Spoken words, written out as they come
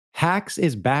Hacks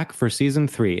is back for season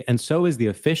 3, and so is the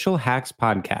official Hacks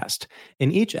podcast.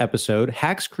 In each episode,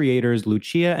 Hacks creators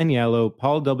Lucia Aniello,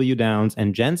 Paul W. Downs,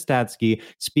 and Jen Statsky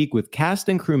speak with cast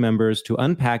and crew members to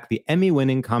unpack the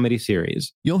Emmy-winning comedy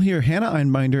series. You'll hear Hannah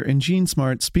Einbinder and Gene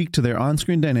Smart speak to their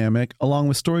on-screen dynamic, along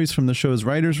with stories from the show's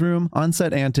writer's room,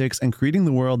 on-set antics, and creating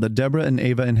the world that Deborah and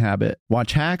Ava inhabit.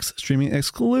 Watch Hacks, streaming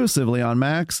exclusively on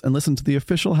Max, and listen to the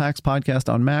official Hacks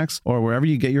podcast on Max or wherever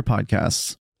you get your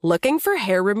podcasts. Looking for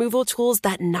hair removal tools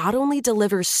that not only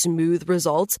deliver smooth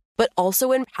results, but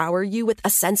also empower you with a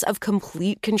sense of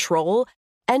complete control?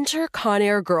 Enter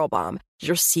Conair Girl Bomb,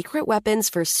 your secret weapons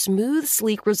for smooth,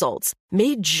 sleek results,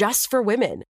 made just for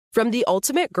women. From the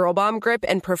ultimate Girl Bomb grip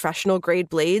and professional-grade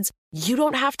blades, you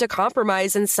don't have to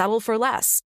compromise and settle for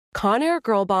less. Conair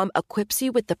Girl Bomb equips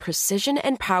you with the precision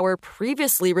and power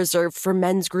previously reserved for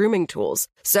men's grooming tools.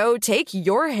 So take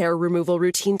your hair removal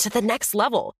routine to the next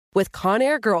level with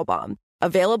Conair Girl Bomb.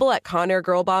 Available at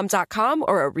ConairGirlBomb.com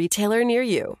or a retailer near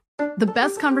you. The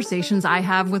best conversations I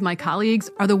have with my colleagues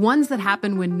are the ones that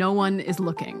happen when no one is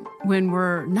looking, when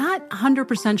we're not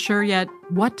 100% sure yet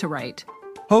what to write.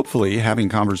 Hopefully, having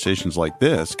conversations like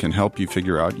this can help you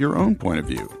figure out your own point of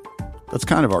view. That's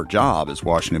kind of our job as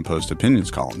Washington Post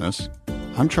opinions columnists.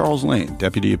 I'm Charles Lane,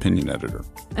 Deputy Opinion Editor.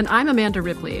 And I'm Amanda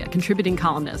Ripley, a contributing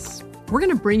columnist. We're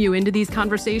going to bring you into these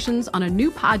conversations on a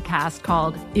new podcast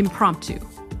called Impromptu.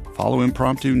 Follow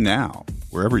Impromptu now,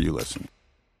 wherever you listen.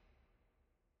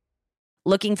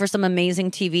 Looking for some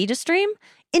amazing TV to stream?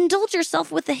 Indulge yourself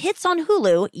with the hits on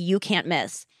Hulu you can't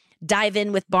miss. Dive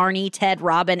in with Barney, Ted,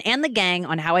 Robin, and the gang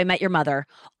on How I Met Your Mother.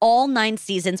 All 9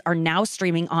 seasons are now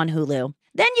streaming on Hulu.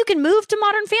 Then you can move to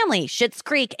Modern Family, Schitt's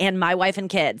Creek, and My Wife and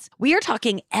Kids. We are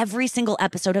talking every single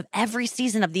episode of every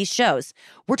season of these shows.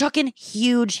 We're talking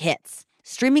huge hits.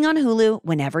 Streaming on Hulu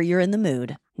whenever you're in the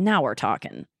mood. Now we're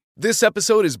talking. This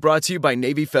episode is brought to you by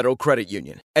Navy Federal Credit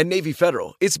Union. At Navy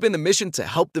Federal, it's been the mission to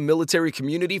help the military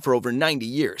community for over 90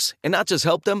 years. And not just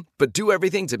help them, but do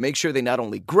everything to make sure they not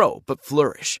only grow, but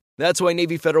flourish. That's why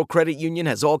Navy Federal Credit Union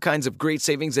has all kinds of great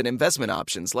savings and investment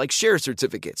options like share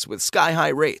certificates with sky-high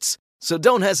rates. So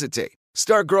don't hesitate.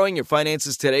 Start growing your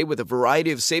finances today with a variety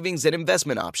of savings and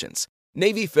investment options.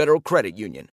 Navy Federal Credit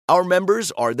Union. Our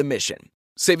members are the mission.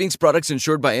 Savings products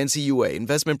insured by NCUA.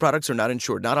 Investment products are not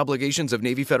insured, not obligations of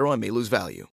Navy Federal and may lose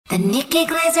value. The Nikki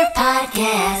Glaser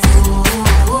Podcast.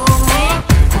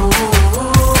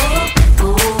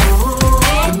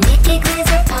 The Nikki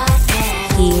Glaser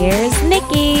Podcast. Here's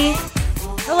Nikki.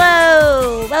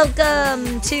 Hello,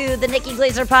 welcome to the Nikki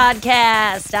Glaser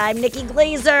Podcast. I'm Nikki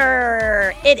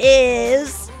Glaser. It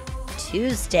is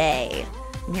Tuesday.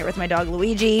 I'm here with my dog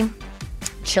Luigi,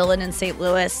 chilling in St.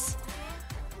 Louis.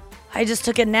 I just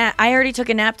took a nap. I already took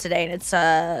a nap today, and it's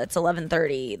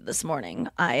 11:30 this morning.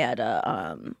 I had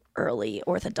a early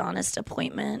orthodontist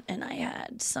appointment, and I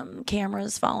had some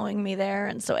cameras following me there,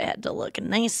 and so I had to look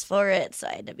nice for it. So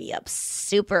I had to be up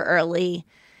super early.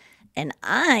 And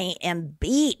I am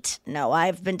beat. No,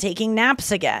 I've been taking naps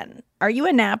again. Are you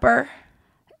a napper?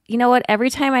 You know what? Every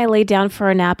time I lay down for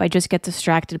a nap, I just get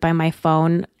distracted by my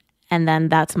phone, and then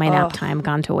that's my nap time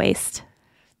gone to waste.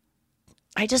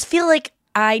 I just feel like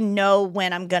I know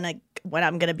when I'm gonna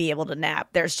be able to nap.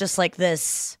 There's just like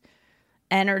this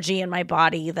energy in my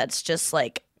body that's just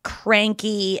like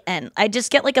cranky, and I just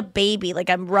get like a baby. Like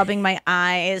I'm rubbing my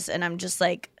eyes, and I'm just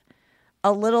like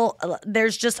a little,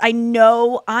 there's just, I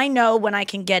know when I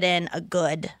can get in a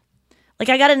good, like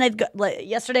I got in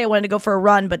yesterday I wanted to go for a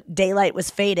run, but daylight was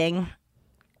fading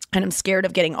and I'm scared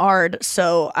of getting AR'd.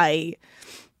 So I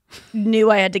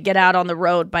knew I had to get out on the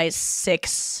road by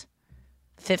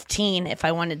 6:15 if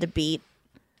I wanted to beat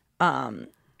the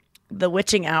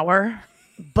witching hour.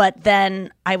 But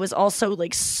then I was also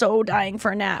like so dying for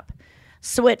a nap.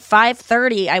 So at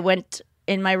 5:30, I went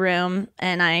in my room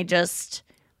and I just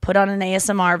put on an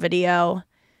ASMR video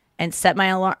and set my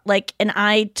alarm. And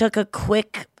I took I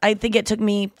think it took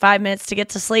me 5 minutes to get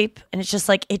to sleep. And it's just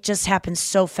like, it just happened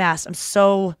so fast. I'm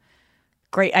so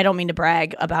great. I don't mean to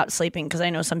brag about sleeping because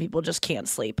I know some people just can't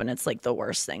sleep. And it's like the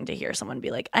worst thing to hear someone be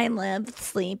like, I love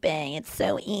sleeping. It's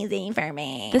so easy for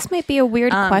me. This might be a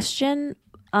weird question.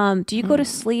 Do you go to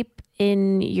sleep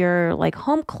in your like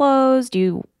home clothes? Do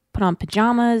you put on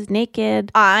pajamas,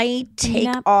 naked? I take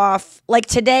off. Like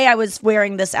today I was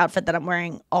wearing this outfit that I'm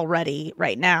wearing already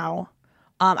right now.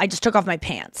 I just took off my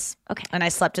pants. Okay. And I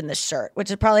slept in this shirt, which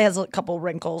it probably has a couple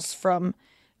wrinkles from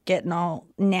getting all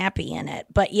nappy in it.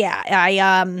 But yeah,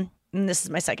 and this is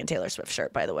my second Taylor Swift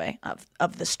shirt, by the way,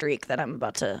 of the streak that I'm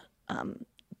about to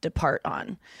depart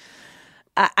on.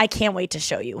 I can't wait to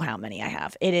show you how many I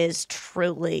have. It is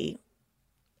truly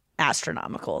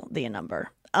astronomical, the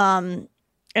number.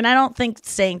 And I don't think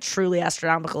saying truly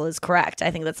astronomical is correct.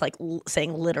 I think that's like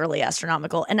saying literally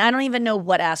astronomical. And I don't even know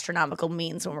what astronomical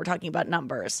means when we're talking about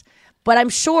numbers. But I'm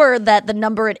sure that the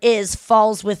number it is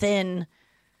falls within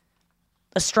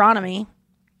astronomy.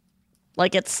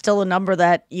 Like it's still a number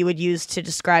that you would use to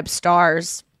describe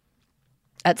stars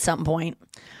at some point.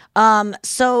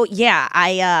 So yeah,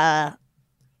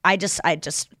 I just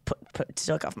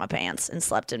took off my pants and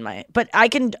slept in my, but I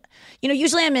can,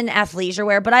 usually I'm in athleisure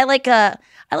wear, but I like a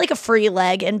free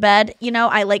leg in bed.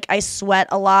 I sweat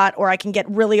a lot, or I can get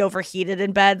really overheated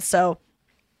in bed. So,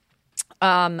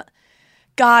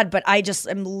 but I just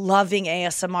am loving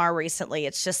ASMR recently.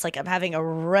 It's just like I'm having a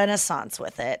renaissance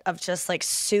with it of just like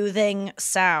soothing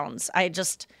sounds.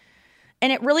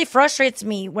 And it really frustrates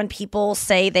me when people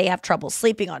say they have trouble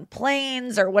sleeping on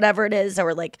planes or whatever it is,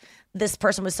 or like this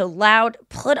person was so loud.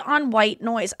 Put on white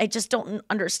noise. I just don't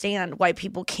understand why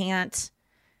people can't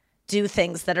do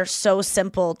things that are so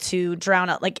simple to drown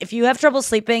out. Like if you have trouble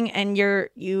sleeping and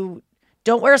you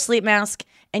don't wear a sleep mask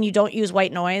and you don't use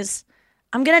white noise,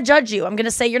 I'm going to judge you. I'm going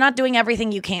to say you're not doing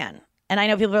everything you can. And I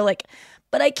know people are like,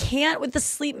 but I can't with the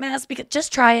sleep mask, because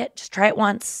just try it. Just try it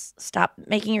once. Stop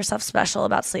making yourself special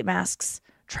about sleep masks.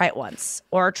 Try it once.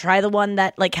 Or try the one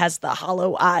that like has the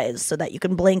hollow eyes so that you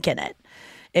can blink in it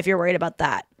if you're worried about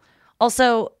that.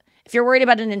 Also, if you're worried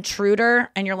about an intruder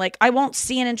and you're like, I won't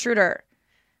see an intruder,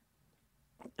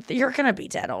 you're going to be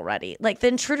dead already. Like the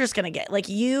intruder's going to get like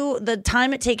the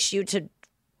time it takes you to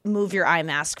move your eye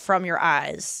mask from your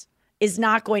eyes is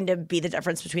not going to be the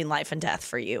difference between life and death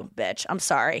for you, bitch. I'm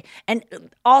sorry. And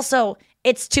also,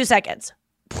 it's 2 seconds.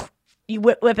 You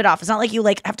whip it off. It's not like you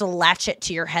like have to latch it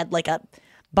to your head like a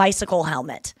bicycle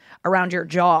helmet around your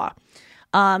jaw.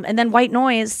 And then white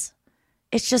noise,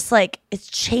 it's just like, it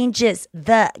changes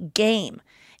the game.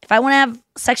 If I want to have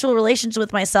sexual relations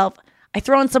with myself, I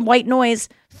throw in some white noise,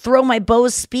 throw my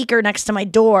Bose speaker next to my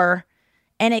door,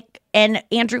 and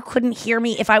Andrew couldn't hear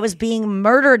me if I was being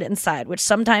murdered inside, which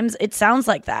sometimes it sounds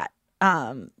like that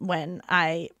when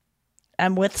I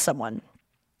am with someone.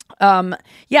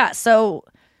 So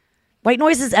white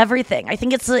noise is everything. I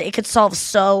think it could solve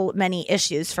so many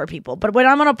issues for people. But when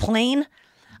I'm on a plane,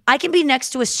 I can be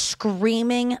next to a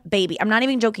screaming baby. I'm not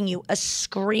even joking you, a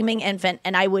screaming infant,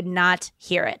 and I would not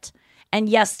hear it. And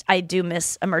yes, I do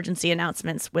miss emergency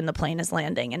announcements when the plane is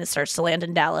landing and it starts to land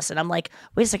in Dallas. And I'm like,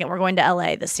 wait a second, we're going to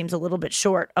LA. This seems a little bit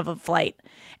short of a flight.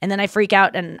 And then I freak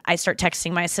out and I start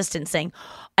texting my assistant saying,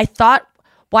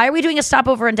 why are we doing a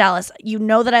stopover in Dallas? You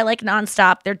know that I like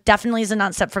nonstop. There definitely is a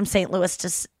nonstop from St.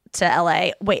 Louis to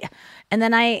LA. Wait. And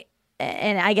then I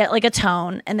get like a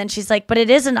tone, and then she's like, but it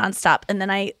is a nonstop. And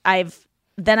then I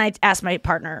asked my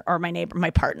partner or my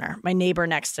neighbor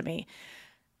next to me,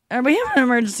 are we having an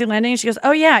emergency landing? And she goes,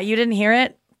 oh yeah, you didn't hear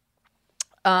it?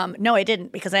 No, I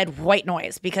didn't, because I had white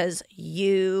noise because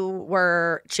you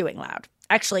were chewing loud.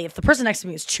 Actually, if the person next to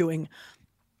me was chewing,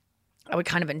 I would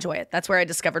kind of enjoy it. That's where I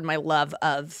discovered my love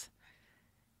of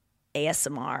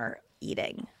ASMR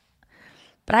eating.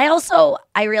 But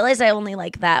I realize I only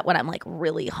like that when I'm like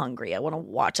really hungry. I want to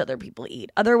watch other people eat.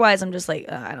 Otherwise, I'm just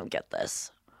like, I don't get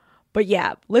this. But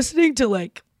yeah, listening to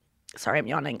sorry, I'm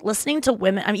yawning. Listening to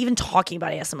women, I'm even talking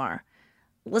about ASMR.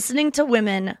 Listening to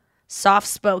women,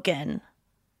 soft-spoken,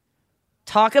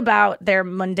 talk about their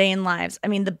mundane lives. I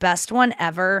mean, the best one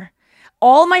ever.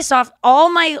 All my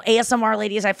ASMR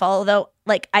ladies I follow, though,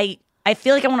 like I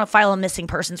feel like I want to file a missing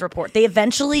persons report. They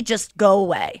eventually just go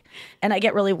away. And I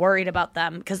get really worried about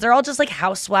them because they're all just like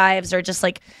housewives or just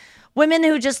like women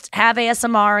who just have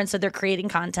ASMR, and so they're creating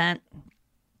content.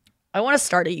 I want to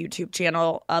start a YouTube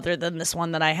channel other than this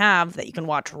one that I have that you can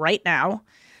watch right now.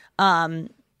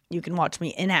 You can watch me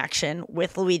in action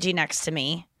with Luigi next to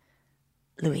me.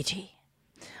 Luigi.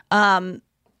 I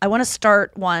want to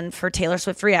start one for Taylor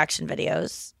Swift reaction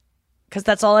videos because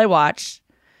that's all I watch.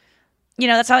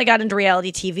 That's how I got into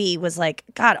reality TV, was like,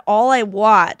 God, all I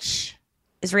watch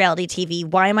is reality TV.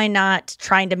 Why am I not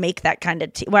trying to make that kind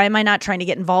of why am I not trying to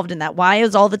get involved in that? Why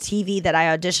is all the TV that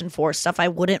I auditioned for stuff I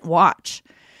wouldn't watch?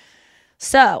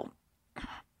 So,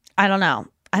 I don't know.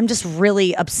 I'm just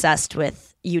really obsessed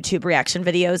with YouTube reaction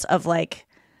videos of like,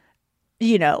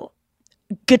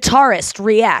 guitarist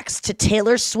reacts to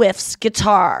Taylor Swift's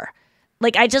guitar.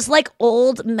 Like, I just like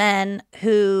old men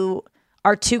who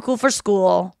are too cool for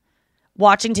school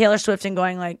watching Taylor Swift and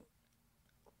going like,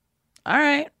 all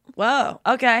right, whoa,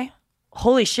 okay,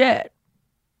 holy shit,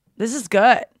 this is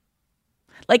good.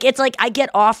 Like, it's like I get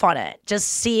off on it just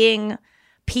seeing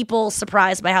people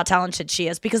surprised by how talented she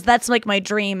is, because that's like my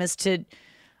dream, is to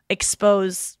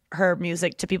expose her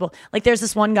music to people. Like, there's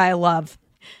this one guy I love.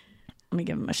 Let me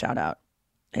give him a shout out.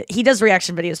 He does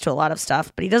reaction videos to a lot of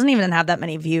stuff, but he doesn't even have that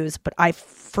many views. But I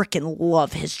freaking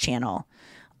love his channel.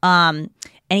 And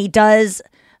he does,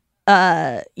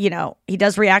 he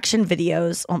does reaction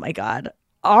videos. Oh my God.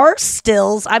 Our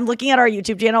stills, I'm looking at our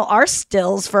YouTube channel. Our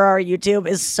stills for our YouTube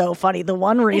is so funny. The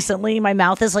one recently, my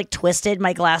mouth is like twisted.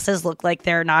 My glasses look like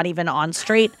they're not even on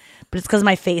straight, but it's because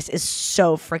my face is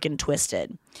so freaking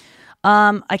twisted.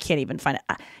 I can't even find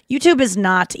it. YouTube is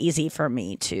not easy for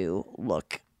me to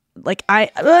look. Like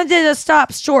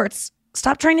stop shorts.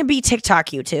 Stop trying to be TikTok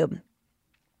YouTube.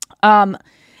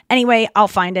 Anyway, I'll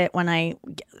find it when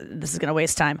this is going to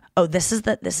waste time. Oh, this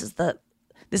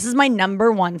is my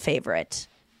number one favorite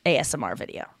ASMR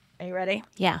video. Are you ready?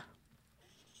 Yeah.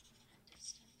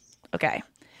 Okay.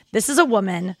 This is a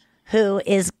woman who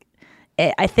is,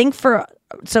 I think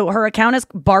so her account is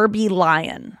Barbie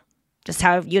Lion. Just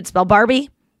how you'd spell Barbie,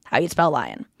 how you'd spell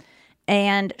lion.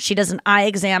 And she does an eye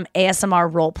exam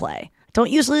ASMR role play. Don't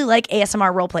usually like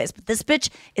ASMR role plays, but this bitch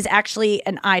is actually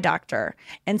an eye doctor.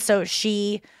 And so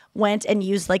she went and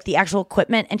used like the actual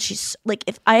equipment. And she's like,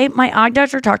 if my eye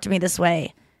doctor talked to me this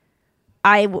way,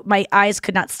 my eyes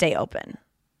could not stay open.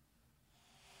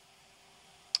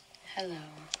 Hello,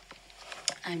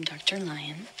 I'm Dr.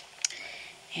 Lion,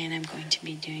 and I'm going to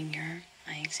be doing your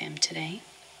eye exam today.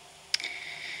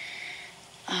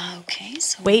 Okay,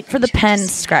 so wait for the pen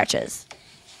scratches.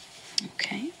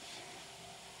 Okay.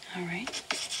 All right.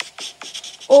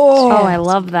 Oh, I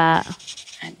love that.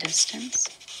 At distance.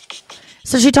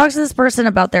 So she talks to this person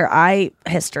about their eye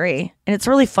history, and it's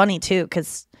really funny too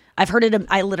because I've heard it.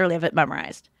 I literally have it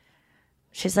memorized.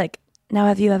 She's like, "Now,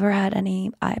 have you ever had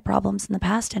any eye problems in the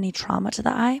past? Any trauma to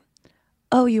the eye?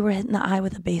 Oh, you were hit in the eye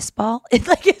with a baseball."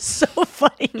 It's so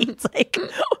funny. It's like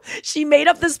she made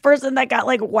up this person that got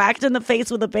like whacked in the face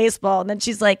with a baseball, and then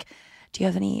she's like, "Do you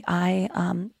have any eye?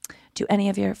 Do any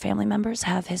of your family members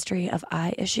have history of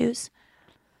eye issues?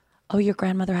 Oh, your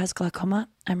grandmother has glaucoma.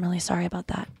 I'm really sorry about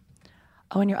that.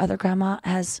 Oh, and your other grandma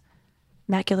has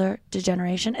macular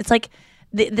degeneration." It's like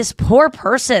this poor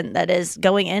person that is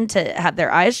going in to have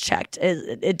their eyes checked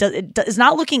is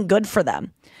not looking good for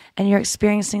them. And you're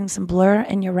experiencing some blur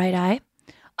in your right eye.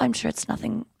 I'm sure it's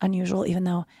nothing unusual, even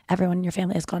though everyone in your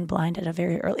family has gone blind at a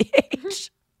very early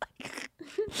age.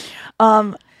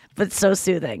 But so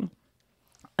soothing.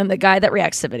 And the guy that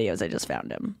reacts to videos, I just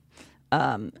found him.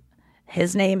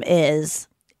 His name is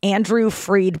Andrew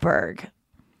Friedberg.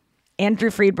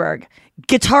 Andrew Friedberg.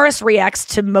 Guitarist reacts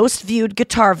to most viewed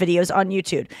guitar videos on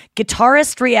YouTube.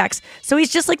 Guitarist reacts. So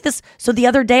he's just like this. So the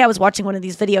other day I was watching one of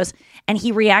these videos and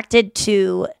he reacted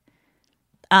to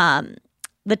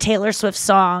the Taylor Swift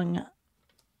song.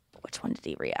 Which one did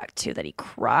he react to that he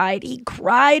cried? He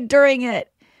cried during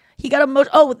it. He got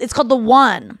emotional. Oh, it's called The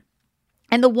One.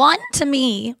 And The One, to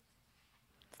me,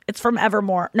 it's from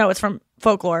Evermore. No, it's from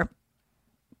Folklore.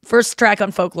 First track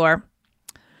on Folklore.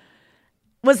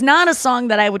 Was not a song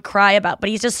that I would cry about, but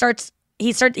he just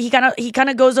he kind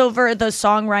of goes over the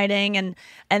songwriting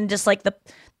and just like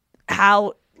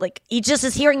how he just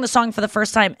is hearing the song for the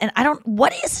first time. And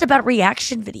what is it about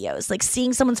reaction videos? Like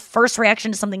seeing someone's first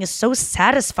reaction to something is so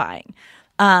satisfying.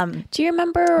 Do you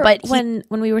remember when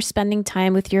we were spending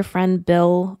time with your friend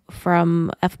Bill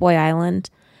from F-Boy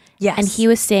Island? Yes. And he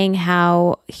was saying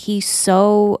how he's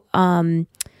so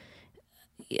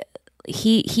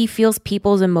he feels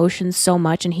people's emotions so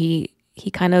much and he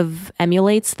kind of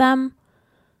emulates them.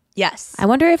 Yes. I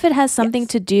wonder if it has something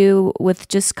to do with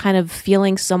just kind of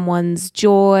feeling someone's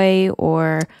joy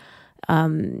or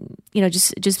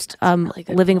just really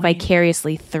living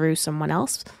vicariously through someone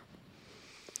else.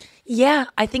 Yeah,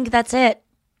 I think that's it.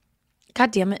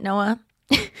 God damn it, Noah.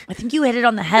 I think you hit it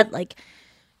on the head. Like,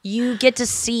 you get to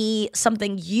see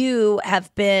something you're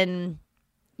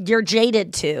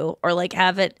jaded to, or like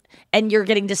have it, and you're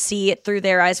getting to see it through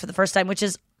their eyes for the first time, which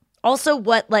is also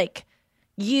what like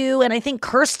you and I think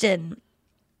Kirsten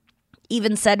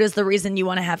even said was the reason you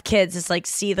want to have kids, is like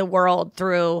see the world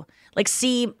through, like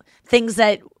see things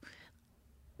that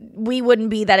we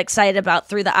wouldn't be that excited about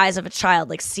through the eyes of a child,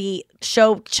 like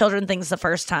show children things the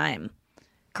first time.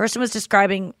 Kirsten was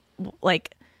describing,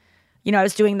 like, I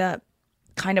was doing the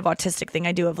kind of autistic thing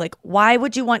I do of like, why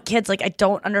would you want kids? Like, I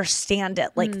don't understand it.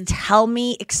 Like,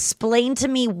 explain to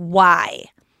me why.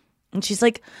 And she's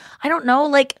like, I don't know,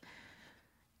 like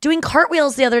doing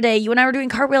cartwheels the other day. You and I were doing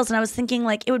cartwheels and I was thinking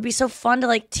like, it would be so fun to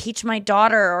like teach my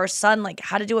daughter or son like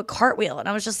how to do a cartwheel. And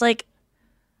I was just like,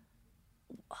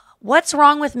 what's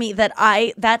wrong with me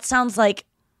that sounds like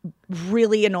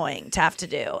really annoying to have to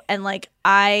do. And like,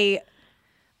 I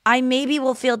maybe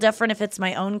will feel different if it's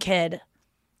my own kid.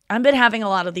 I've been having a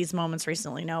lot of these moments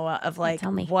recently, Noah, of like,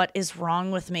 what is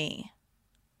wrong with me?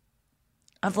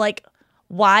 of like,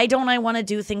 why don't I want to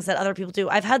do things that other people do?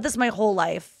 I've had this my whole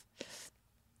life.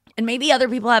 And maybe other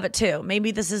people have it too.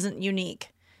 Maybe this isn't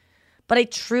unique. But I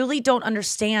truly don't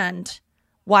understand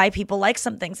why people like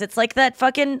some things. It's like that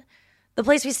fucking, the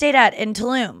place we stayed at in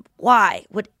Tulum. Why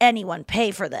would anyone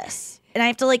pay for this? And I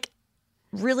have to like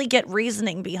really get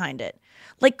reasoning behind it.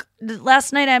 Like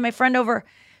last night I had my friend over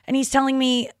and he's telling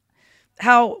me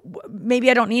how maybe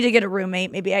I don't need to get a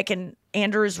roommate. Maybe I can,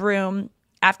 Andrew's room,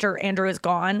 after Andrew is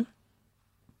gone,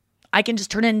 I can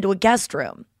just turn it into a guest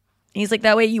room. And he's like,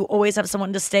 that way you always have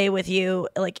someone to stay with you,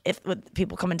 like if with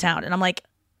people come in town. And I'm like,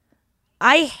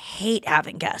 I hate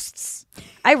having guests.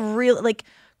 I really, like,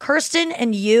 Kirsten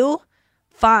and you,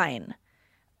 fine.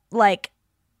 Like,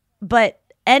 but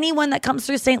anyone that comes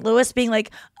through St. Louis being like,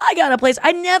 I got a place.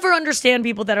 I never understand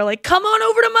people that are like, come on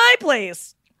over to my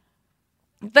place.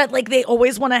 That like they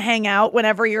always want to hang out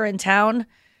whenever you're in town.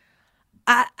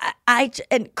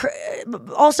 And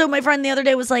also my friend the other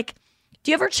day was like,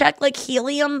 do you ever check like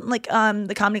Helium, like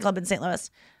the comedy club in St. Louis?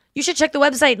 You should check the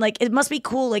website. Like it must be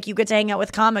cool. Like you get to hang out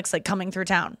with comics like coming through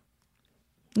town.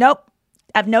 Nope.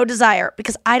 I have no desire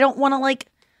because I don't want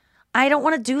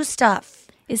to do stuff.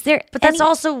 Is there? But that's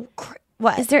also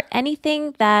what? Is there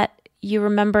anything that you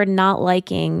remember not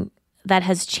liking that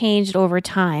has changed over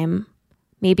time?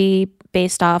 Maybe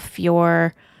based off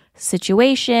your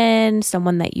situation,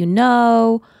 someone that you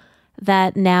know,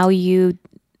 that now you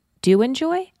do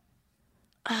enjoy?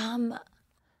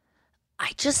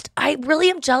 I really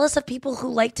am jealous of people who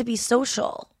like to be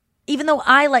social. Even though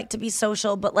I like to be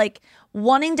social, but like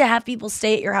wanting to have people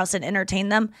stay at your house and entertain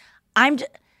them,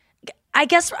 I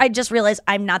guess I just realized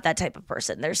I'm not that type of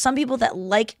person. There's some people that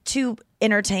like to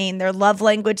entertain. Their love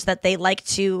language that they like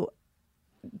to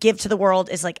give to the world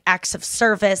is like acts of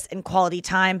service and quality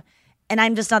time. And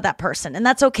I'm just not that person. And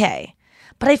that's okay.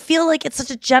 But I feel like it's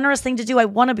such a generous thing to do. I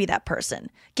want to be that person.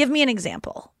 Give me an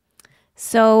example.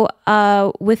 So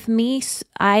with me,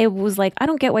 I was like, I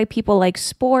don't get why people like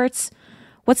sports.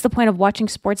 What's the point of watching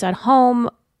sports at home?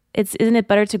 Isn't it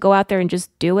better to go out there and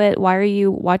just do it? Why are you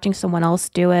watching someone else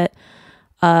do it?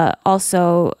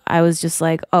 Also, I was just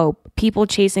like, oh, people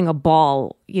chasing a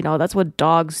ball, that's what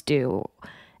dogs do.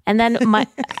 And then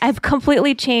I've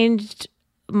completely changed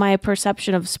my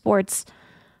perception of sports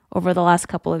over the last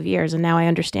couple of years. And now I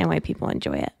understand why people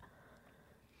enjoy it.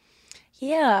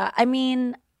 Yeah. I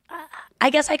mean, I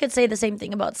guess I could say the same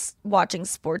thing about watching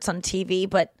sports on TV,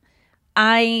 but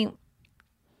I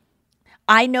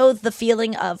know the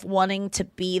feeling of wanting to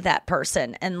be that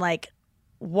person and like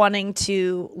wanting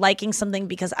to liking something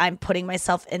because I'm putting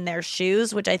myself in their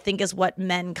shoes, which I think is what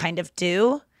men kind of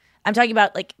do. I'm talking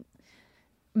about like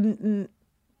men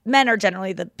are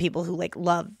generally the people who like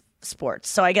love sports.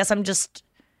 So I guess I'm just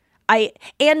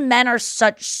and men are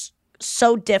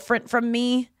so different from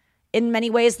me in many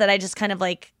ways that I just kind of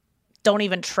like don't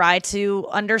even try to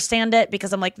understand it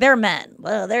because I'm like, they're men.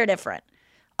 Well, they're different.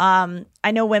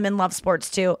 I know women love sports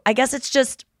too. I guess it's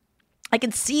just, I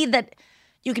can see that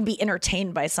you can be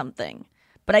entertained by something,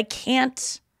 but I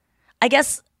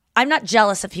guess I'm not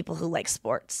jealous of people who like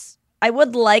sports. I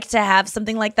would like to have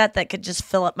something like that could just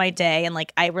fill up my day. And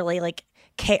like, I really like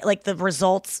the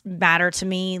results matter to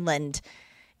me. And,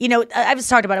 I've just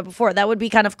talked about it before. That would be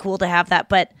kind of cool to have that.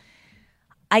 But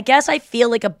I guess I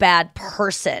feel like a bad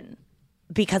person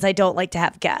because I don't like to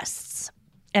have guests.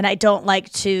 And I don't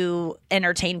like to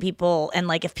entertain people. And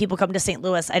like if people come to St.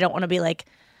 Louis, I don't want to be like,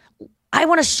 I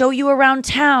want to show you around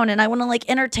town and I want to like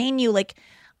entertain you. Like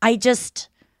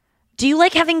do you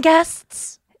like having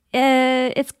guests?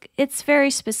 It's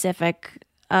very specific,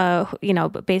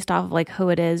 based off of like who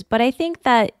it is. But I think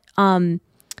that,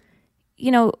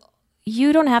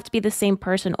 you don't have to be the same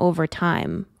person over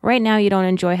time. Right now, you don't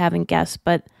enjoy having guests,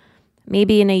 but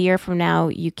maybe in a year from now,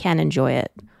 you can enjoy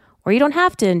it. Or you don't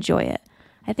have to enjoy it.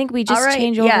 I think we just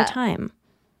change over time.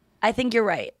 I think you're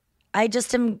right. I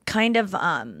just am kind of,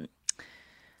 I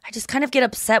just kind of get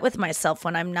upset with myself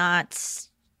when I'm not,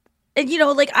 and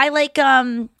like I like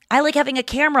having a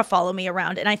camera follow me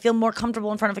around and I feel more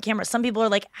comfortable in front of a camera. Some people are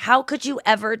like, how could you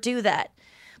ever do that?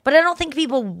 But I don't think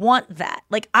people want that.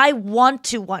 Like I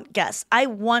want guests. I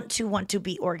want to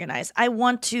be organized. I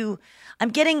think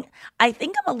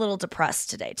I'm a little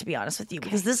depressed today, to be honest with you,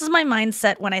 because this is my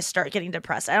mindset when I start getting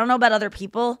depressed. I don't know about other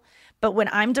people, but when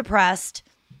I'm depressed,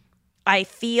 I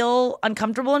feel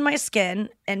uncomfortable in my skin.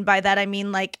 And by that, I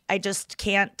mean like, I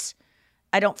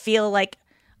don't feel like,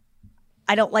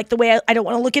 I don't like the way I don't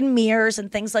want to look in mirrors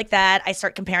and things like that. I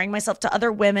start comparing myself to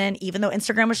other women, even though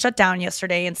Instagram was shut down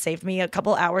yesterday and saved me a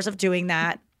couple hours of doing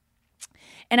that.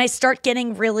 And I start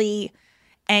getting really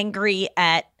angry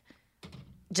at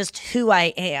just who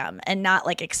I am and not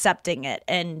like accepting it.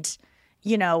 And,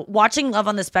 you know, watching Love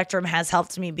on the Spectrum has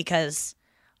helped me because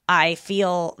I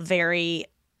feel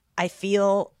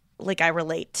like I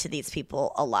relate to these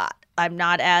people a lot. I'm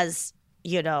not as,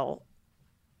 you know,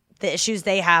 the issues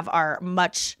they have are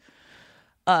much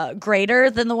greater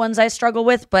than the ones I struggle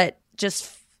with, but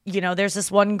just, you know, there's this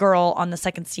one girl on the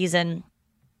second season,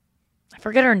 I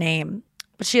forget her name,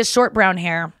 but she has short brown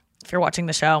hair, if you're watching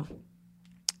the show.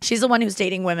 She's the one who's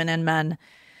dating women and men,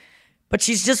 but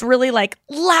she's just really like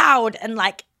loud and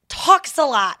like talks a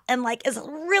lot and like is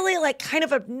really like kind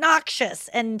of obnoxious.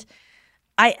 And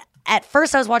at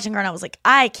first I was watching her and I was like,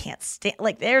 I can't stand,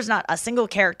 like there's not a single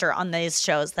character on these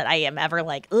shows that I am ever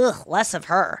like, ugh, less of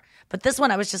her. But this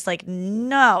one I was just like,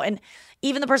 no. And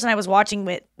even the person I was watching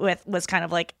with was kind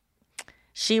of like,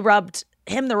 she rubbed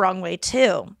him the wrong way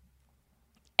too.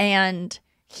 And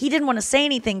he didn't want to say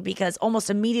anything because almost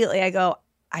immediately I go,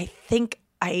 I think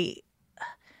I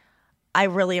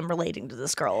really am relating to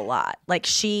this girl a lot. Like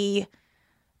she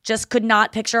just could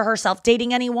not picture herself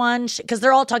dating anyone because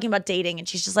they're all talking about dating. And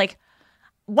she's just like,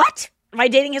 what? My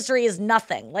dating history is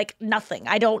nothing. Like nothing.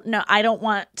 I don't know. I don't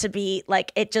want to be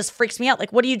like, it just freaks me out.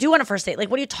 Like, what do you do on a first date? Like,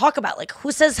 what do you talk about? Like,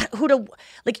 who says who to,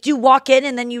 like, do you walk in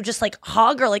and then you just like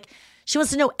hug or like, she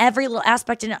wants to know every little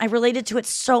aspect. And I related to it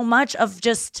so much of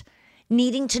just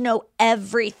needing to know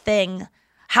everything.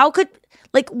 How could,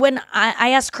 like when I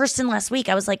asked Kirsten last week,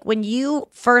 I was like, when you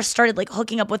first started like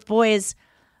hooking up with boys,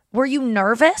 were you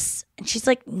nervous? And she's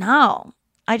like, no.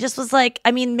 I just was like,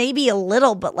 I mean, maybe a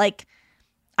little, but like,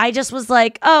 I just was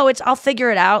like, oh, I'll figure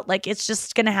it out. Like, it's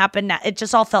just going to happen. It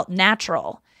just all felt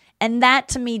natural. And that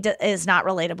to me is not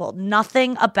relatable.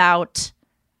 Nothing about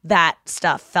that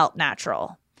stuff felt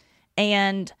natural.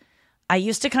 And I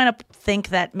used to kind of think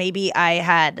that maybe I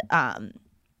had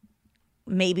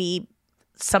maybe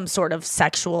some sort of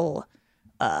sexual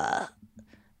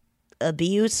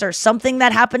abuse or something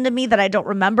that happened to me that I don't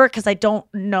remember because I don't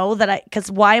know because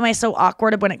why am I so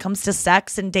awkward when it comes to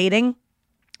sex and dating?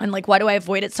 And like, why do I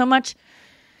avoid it so much?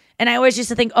 And I always used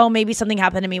to think, oh, maybe something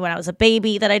happened to me when I was a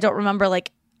baby that I don't remember.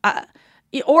 Like,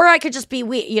 or I could just be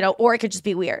weird, you know, or it could just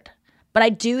be weird. But I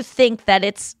do think that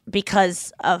it's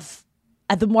because of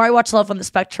the more I watch Love on the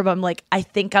Spectrum, I'm like, I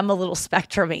think I'm a little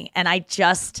spectrum-y. And I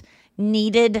just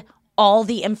needed all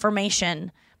the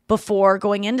information before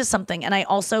going into something. And I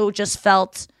also just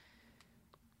felt,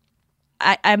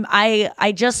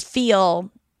 I just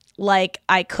feel like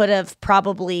I could have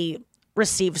probably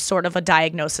received sort of a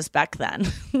diagnosis back then.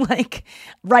 Like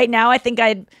right now, I think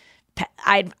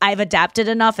I've adapted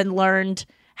enough and learned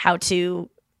how to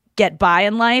get by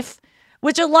in life,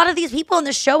 which a lot of these people in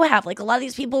the show have. Like a lot of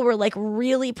these people were like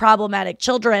really problematic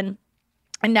children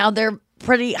and now they're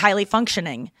pretty highly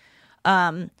functioning.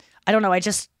 I don't know. I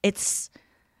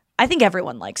think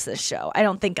everyone likes this show. I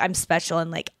don't think I'm special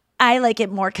and like, I like it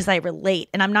more because I relate.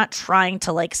 And I'm not trying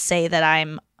to like say that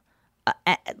I'm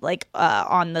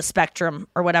on the spectrum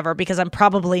or whatever, because I'm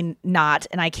probably not,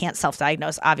 and I can't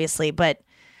self-diagnose obviously, but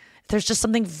there's just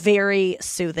something very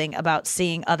soothing about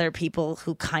seeing other people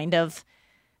who kind of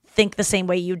think the same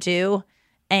way you do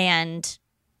and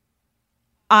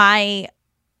have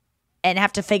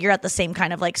to figure out the same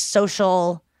kind of like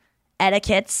social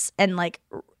etiquettes and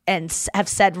have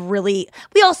said we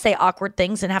all say awkward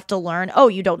things and have to learn, oh,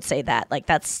 you don't say that. Like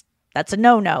that's a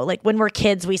no-no. Like when we're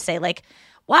kids, we say like,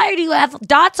 why do you have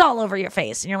dots all over your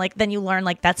face? And you're like, then you learn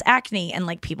like that's acne and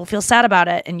like people feel sad about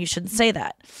it and you shouldn't say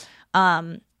that.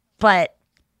 But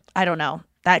I don't know.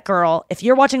 That girl, if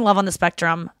you're watching Love on the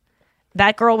Spectrum,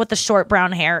 that girl with the short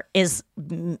brown hair is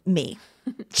me.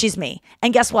 She's me.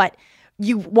 And guess what?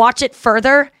 You watch it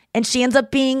further and she ends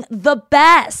up being the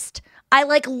best. I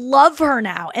like love her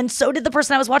now. And so did the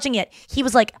person I was watching it. He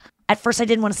was like, at first I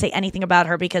didn't want to say anything about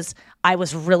her because I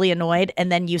was really annoyed.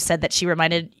 And then you said that she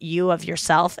reminded you of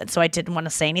yourself. And so I didn't want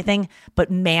to say anything. But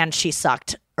man, she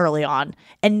sucked early on.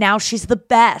 And now she's the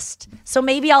best. So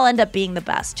maybe I'll end up being the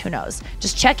best. Who knows?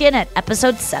 Just check in at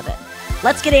episode 7.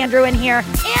 Let's get Andrew in here.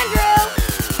 Andrew!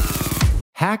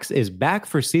 Hacks is back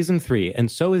for season 3,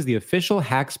 and so is the official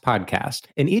Hacks podcast.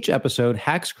 In each episode,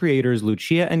 Hacks creators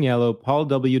Lucia Aniello, Paul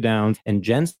W. Downs, and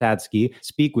Jen Statsky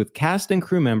speak with cast and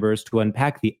crew members to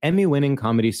unpack the Emmy-winning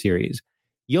comedy series.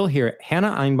 You'll hear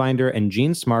Hannah Einbinder and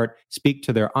Jean Smart speak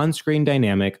to their on-screen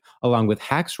dynamic, along with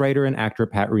Hacks writer and actor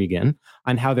Pat Regan,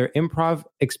 on how their improv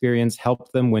experience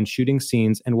helped them when shooting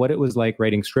scenes and what it was like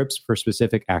writing scripts for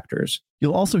specific actors.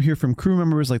 You'll also hear from crew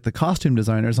members like the costume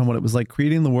designers on what it was like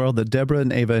creating the world that Deborah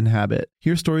and Ava inhabit.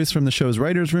 Hear stories from the show's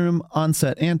writer's room,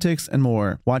 on-set antics, and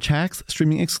more. Watch Hacks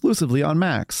streaming exclusively on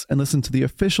Max, and listen to the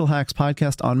official Hacks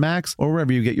podcast on Max or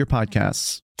wherever you get your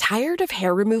podcasts. Tired of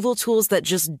hair removal tools that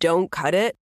just don't cut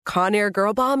it? Conair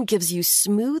Girl Bomb gives you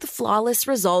smooth, flawless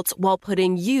results while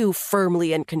putting you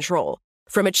firmly in control.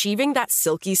 From achieving that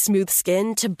silky smooth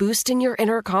skin to boosting your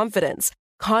inner confidence,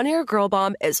 Conair Girl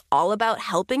Bomb is all about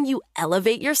helping you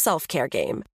elevate your self-care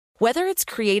game. Whether it's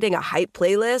creating a hype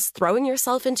playlist, throwing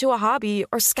yourself into a hobby,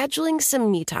 or scheduling some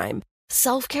me time,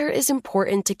 self-care is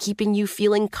important to keeping you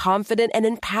feeling confident and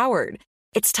empowered.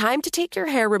 It's time to take your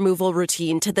hair removal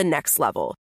routine to the next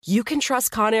level. You can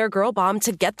trust Conair Girl Bomb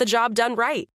to get the job done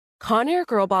right. Conair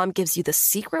Girl Bomb gives you the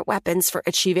secret weapons for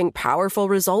achieving powerful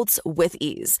results with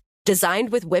ease.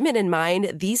 Designed with women in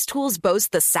mind, these tools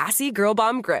boast the sassy Girl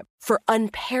Bomb grip for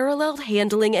unparalleled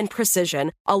handling and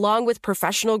precision, along with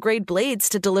professional-grade blades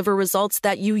to deliver results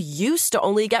that you used to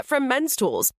only get from men's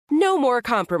tools. No more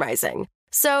compromising.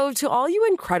 So, to all you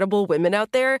incredible women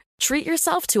out there, treat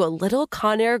yourself to a little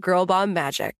Conair Girl Bomb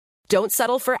magic. Don't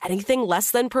settle for anything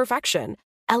less than perfection.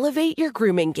 Elevate your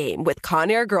grooming game with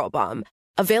Conair Girl Bomb.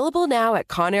 Available now at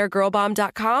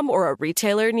ConairGirlBomb.com or a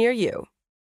retailer near you.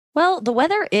 Well, the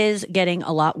weather is getting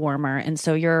a lot warmer, and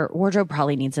so your wardrobe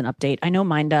probably needs an update. I know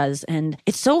mine does, and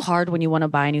it's so hard when you want to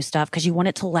buy new stuff because you want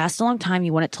it to last a long time,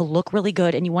 you want it to look really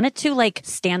good, and you want it to like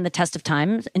stand the test of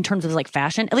time in terms of like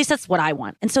fashion. At least that's what I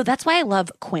want. And so that's why I love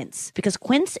Quince, because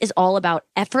Quince is all about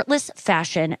effortless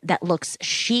fashion that looks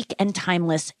chic and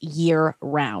timeless year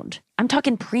round. I'm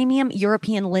talking premium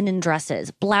European linen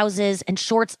dresses, blouses, and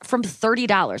shorts from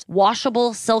 $30.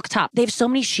 Washable silk top. They have so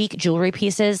many chic jewelry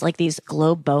pieces like these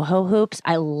globe boho hoops.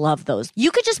 I love those.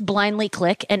 You could just blindly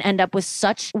click and end up with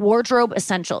such wardrobe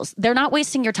essentials. They're not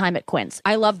wasting your time at Quince.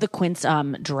 I love the Quince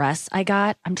dress I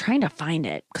got. I'm trying to find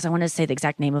it because I want to say the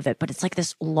exact name of it, but it's like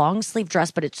this long sleeve dress,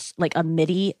 but it's like a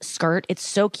midi skirt. It's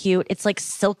so cute. It's like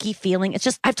silky feeling. It's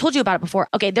just, I've told you about it before.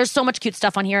 Okay, there's so much cute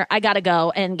stuff on here. I got to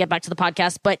go and get back to the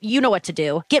podcast, but you know what to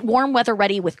do. Get warm weather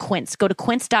ready with Quince. Go to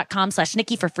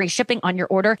quince.com/Nikki for free shipping on your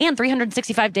order and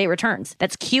 365-day returns.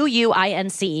 That's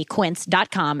QUINC,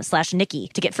 quince.com/Nikki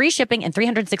to get free shipping and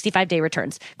 365-day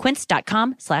returns.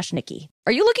 Quince.com/Nikki.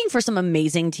 Are you looking for some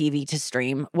amazing TV to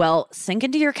stream? Well, sink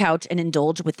into your couch and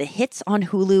indulge with the hits on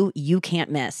Hulu you can't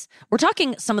miss. We're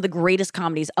talking some of the greatest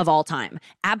comedies of all time.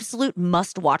 Absolute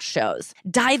must-watch shows.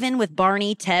 Dive in with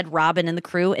Barney, Ted, Robin, and the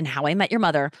crew in How I Met Your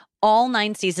Mother. All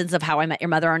 9 seasons of How I Met Your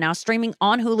Mother are now streaming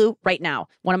on Hulu right now.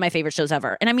 One of my favorite shows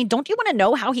ever. And I mean, don't you want to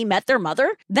know how he met their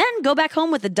mother? Then go back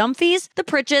home with the Dumfies, the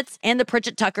Pritchetts, and the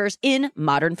Pritchett Tuckers in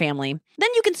Modern Family. Then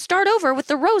you can start over with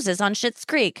the Roses on Schitt's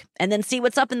Creek. And then see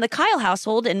what's up in the Kyle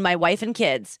household in My Wife and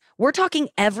Kids. We're talking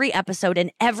every episode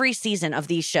and every season of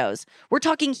these shows. We're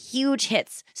talking huge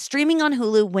hits, streaming on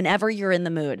Hulu whenever you're in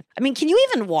the mood. I mean, can you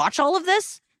even watch all of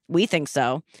this? We think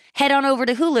so. Head on over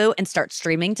to Hulu and start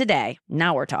streaming today.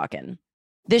 Now we're talking.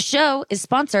 This show is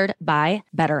sponsored by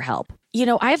BetterHelp. You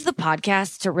know, I have the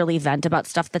podcast to really vent about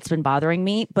stuff that's been bothering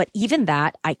me, but even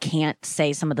that, I can't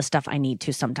say some of the stuff I need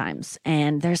to sometimes.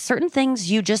 And there's certain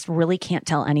things you just really can't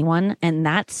tell anyone, and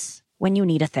that's when you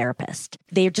need a therapist.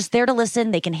 They're just there to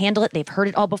listen. They can handle it. They've heard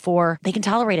it all before. They can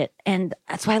tolerate it. And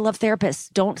that's why I love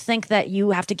therapists. Don't think that you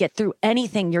have to get through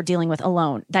anything you're dealing with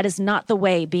alone. That is not the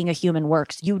way being a human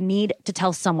works. You need to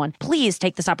tell someone. Please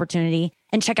take this opportunity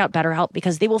and check out BetterHelp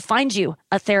because they will find you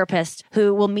a therapist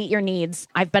who will meet your needs.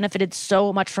 I've benefited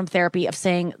so much from therapy of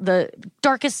saying the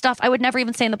darkest stuff I would never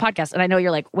even say in the podcast. And I know you're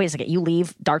like, wait a second, you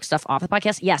leave dark stuff off the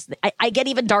podcast? Yes, I get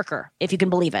even darker, if you can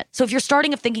believe it. So if you're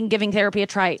starting of thinking giving therapy a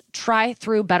try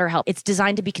through BetterHelp. It's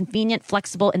designed to be convenient,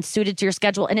 flexible, and suited to your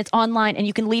schedule. And it's online, and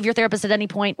you can leave your therapist at any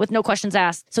point with no questions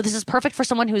asked. So this is perfect for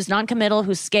someone who's non-committal,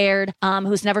 who's scared,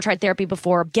 who's never tried therapy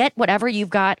before. Get whatever you've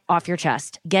got off your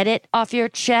chest. Get it off your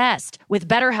chest with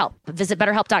BetterHelp. Visit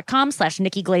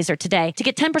BetterHelp.com/Nikki Glazer today to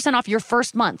get 10% off your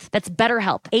first month. That's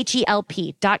BetterHelp,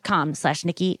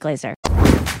 HELP.com/Nikki Glazer.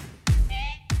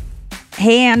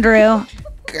 Hey, Andrew.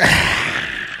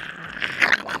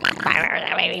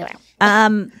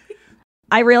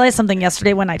 I realized something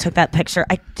yesterday when I took that picture.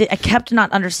 I kept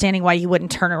not understanding why you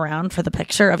wouldn't turn around for the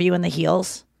picture of you in the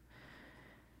heels.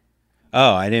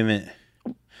 Oh, I didn't even...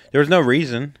 There was no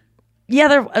reason. Yeah,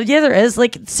 there is.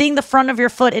 Like, seeing the front of your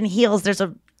foot in heels,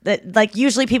 like,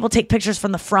 usually people take pictures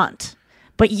from the front.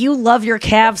 But you love your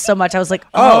calves so much. I was like,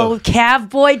 calf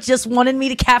boy just wanted me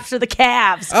to capture the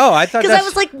calves. Oh, I thought because I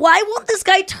was like, why won't this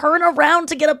guy turn around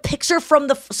to get a picture from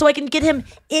so I can get him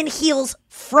in heels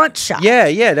front shot?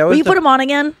 Yeah. That was Will you put him on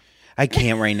again? I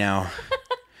can't right now.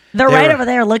 They're right over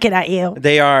there looking at you.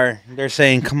 They are. They're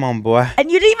saying, come on, boy. And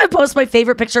you didn't even post my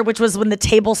favorite picture, which was when the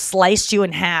table sliced you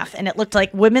in half. And it looked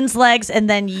like women's legs and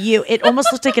then you. It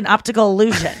almost looked like an optical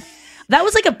illusion. That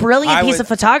was like a brilliant piece of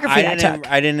photography I took.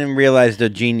 I didn't realize the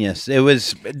genius. It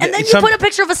was, and then you put a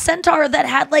picture of a centaur that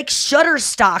had like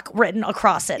Shutterstock written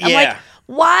across it. I'm like,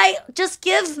 why? Just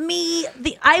give me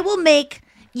I will make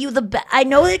you the best. I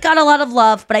know it got a lot of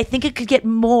love, but I think it could get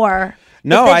more.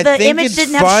 No, if I the think image it's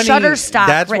didn't funny. have Shutterstock.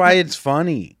 That's written. why it's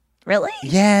funny. Really?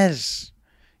 Yes.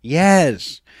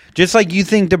 Just like you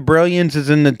think the brilliance is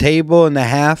in the table and the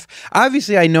half.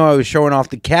 Obviously, I know I was showing off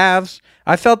the calves.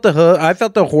 I felt the hook. I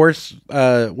felt the horse.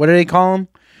 What do they call them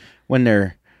when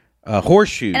they're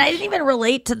horseshoes? And I didn't even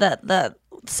relate to the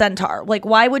centaur. Like,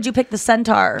 why would you pick the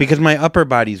centaur? Because my upper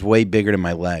body's way bigger than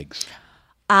my legs.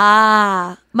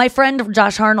 My friend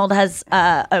Josh Arnold has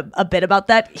a bit about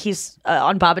that. He's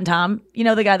on Bob and Tom. You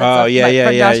know the guy that's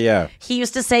yeah. He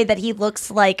used to say that he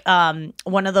looks like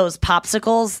one of those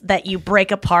popsicles that you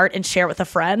break apart and share with a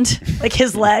friend, like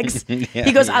his legs.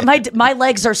 He goes, my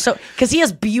legs are so, because he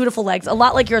has beautiful legs, a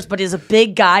lot like yours, but he's a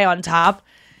big guy on top.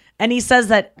 And he says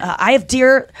that I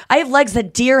have legs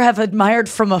that deer have admired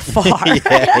from afar.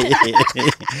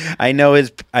 I know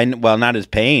not his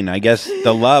pain. I guess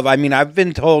the love. I mean, I've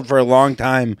been told for a long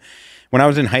time. When I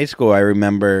was in high school, I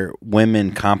remember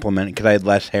women complimenting because I had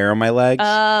less hair on my legs.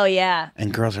 Oh, yeah.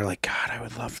 And girls are like, God, I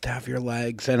would love to have your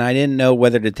legs. And I didn't know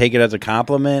whether to take it as a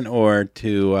compliment or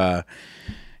to,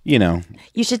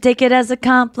 You should take it as a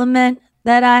compliment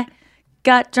that I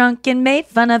got drunk and made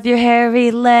fun of your hairy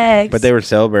legs. But they were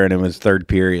sober and it was third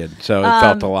period, so it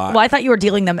felt a lot. Well, I thought you were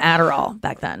dealing them Adderall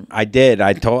back then. I did.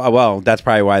 Well, that's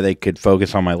probably why they could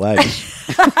focus on my legs.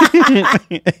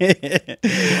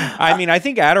 I mean, I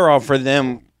think Adderall for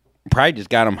them probably just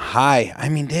got them high. I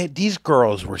mean, these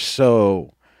girls were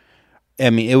so... I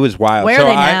mean, it was wild. Where are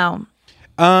they now?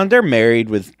 They're married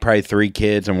with probably 3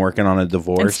 kids and working on a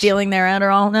divorce. And stealing their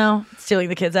Adderall now? Stealing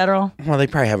the kids' Adderall? Well, they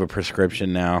probably have a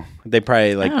prescription now. They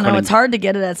probably I don't know. It's hard to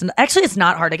get it as actually, it's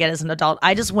not hard to get as an adult.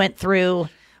 I just went through,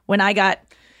 when I got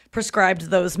prescribed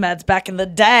those meds back in the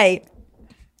day,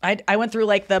 I went through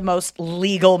like the most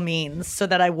legal means so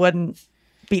that I wouldn't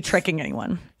be tricking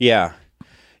anyone. Yeah.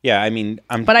 Yeah, I mean,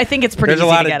 but I think it's pretty. There's easy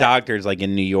a lot to of get doctors like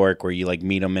in New York where you like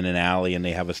meet them in an alley and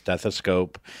they have a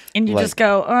stethoscope, and you just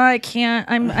go, "Oh, I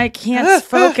can't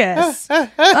focus."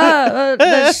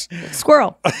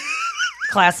 Squirrel,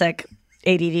 classic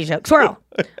ADD joke. Squirrel.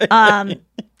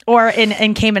 Or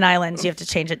in Cayman Islands, you have to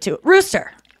change it to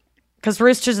rooster, because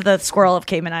roosters are the squirrel of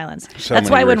Cayman Islands. That's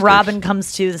why when Robin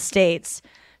comes to the States,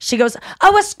 she goes,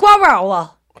 "Oh, a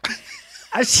squirrel."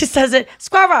 She says it,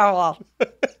 squirrel.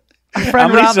 How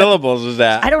many syllables is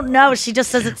that? I don't know. She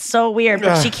just says it's so weird,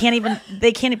 but they can't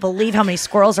even believe how many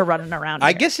squirrels are running around here.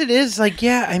 I guess it is like,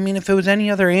 yeah, I mean, if it was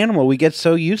any other animal, we get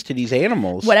so used to these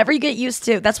animals. Whatever you get used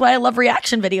to. That's why I love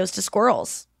reaction videos to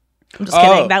squirrels. I'm just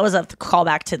kidding. That was a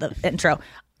callback to the intro.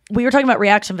 We were talking about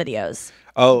reaction videos.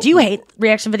 Oh. Do you hate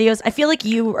reaction videos? I feel like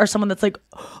you are someone that's like,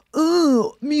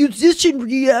 oh, musician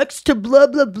reacts to blah,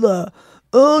 blah, blah.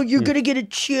 Oh, you're going to get a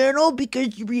channel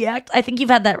because you react? I think you've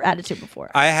had that attitude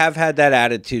before. I have had that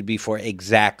attitude before,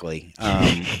 exactly.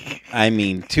 I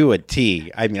mean, to a T.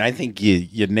 I mean, I think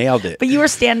you nailed it. But you were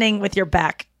standing with your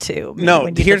back to me. No,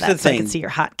 when you here's did that, the so thing. I can see your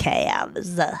hot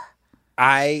calves.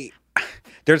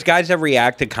 There's guys that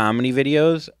react to comedy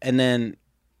videos, and then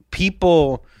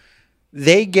people...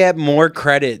 They get more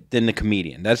credit than the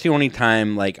comedian. That's the only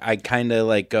time, like, I kind of,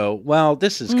 like, go, well,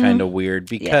 this is kind of weird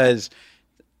because... Yeah.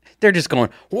 They're just going,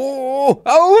 whoa,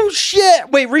 oh, shit.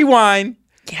 Wait, rewind.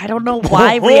 Yeah, I don't know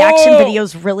why reaction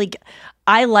videos really...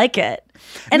 I like it.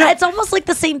 And it's almost like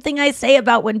the same thing I say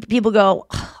about when people go,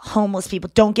 homeless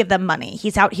people, don't give them money.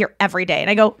 He's out here every day. And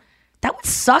I go, that would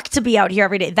suck to be out here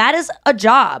every day. That is a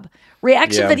job.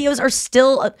 Reaction videos are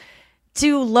still...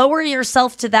 to lower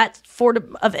yourself to that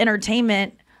form of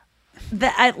entertainment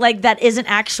that isn't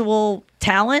actual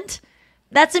talent,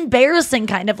 that's embarrassing,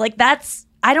 kind of. Like, that's...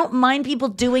 I don't mind people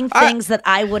doing things that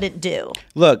I wouldn't do.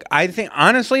 Look, I think,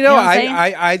 honestly, though,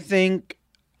 I think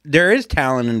there is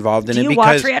talent involved in it. Do you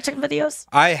watch reaction videos?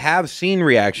 I have seen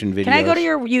reaction videos. Can I go to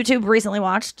your YouTube recently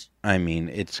watched? I mean,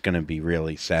 it's going to be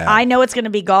really sad. I know it's going to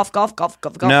be golf.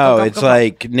 No, it's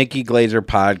like Nikki Glazer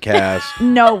podcast.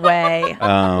 No way.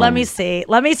 Let me see.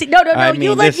 No. I mean,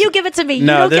 you give it to me.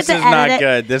 No, you don't this get to is edit not it.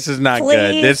 good. This is not Please?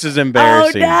 good. This is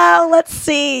embarrassing. Oh, no. Let's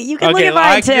see. You can look at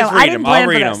mine, too. I didn't plan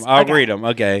for this. I'll read them.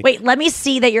 Okay. Wait, let me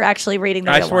see that you're actually reading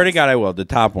the I swear to God, I will. The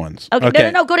top ones.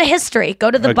 Okay. No. Go to history. Go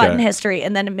to the button history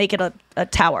and then make it a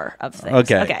tower of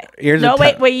things. Okay.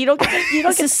 Wait. You don't get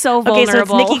This is so vulnerable. Okay, so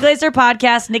it's Nikki Glazer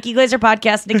podcast, Nikki Glazer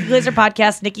podcast, Nikki Glazer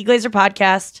podcast, Nikki Glazer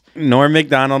podcast. Norm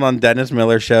Macdonald on Dennis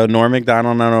Miller Show, Norm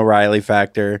Macdonald on O'Reilly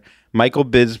Factor, Michael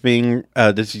Bisping,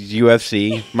 this is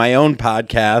UFC, my own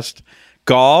podcast,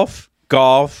 golf,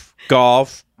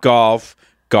 golf, golf,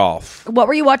 golf. What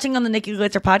were you watching on the Nikki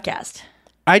Glazer podcast?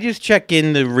 I just check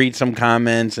in to read some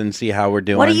comments and see how we're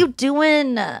doing. What are you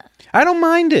doing? I don't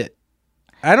mind it.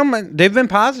 I don't mind. They've been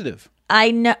positive.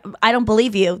 I know. I don't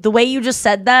believe you. The way you just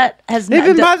said that has They've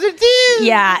been positive.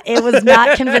 Yeah, it was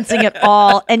not convincing at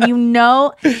all. And you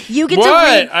get to What?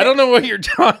 read. I don't know what you're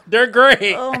talking. They're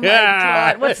great. Oh my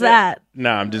God. What's that? No,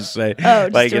 I'm just saying. Oh,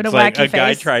 just like doing it's a like wacky a guy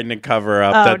face? trying to cover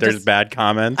up that there's bad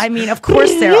comments. I mean, of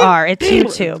course there are. It's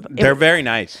YouTube. They're very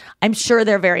nice. I'm sure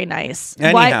they're very nice.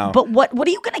 Anyhow. But what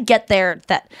are you going to get there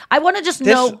that I want to just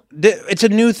know? It's a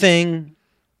new thing.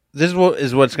 This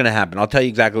is what's going to happen. I'll tell you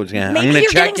exactly what's going to happen. Maybe I'm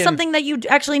you're check getting something that you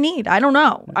actually need. I don't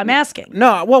know. I'm asking.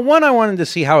 No, well, one, I wanted to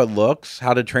see how it looks,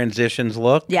 how the transitions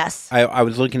look. Yes. I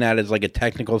was looking at it as like a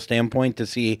technical standpoint to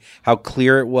see how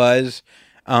clear it was.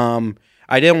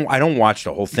 I don't watch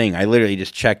the whole thing. I literally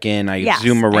just check in. I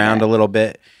zoom around a little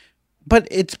bit. But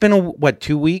it's been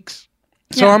 2 weeks?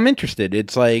 So I'm interested.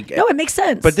 It's like no, it makes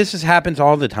sense. But this happens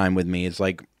all the time with me. It's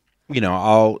like,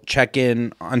 I'll check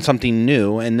in on something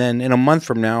new, and then in a month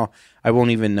from now, I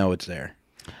won't even know it's there.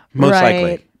 Most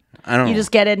likely. I don't know. You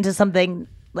just get into something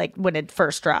like when it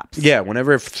first drops. Yeah,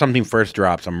 whenever something first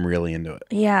drops, I'm really into it.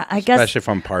 Yeah, I guess. Especially if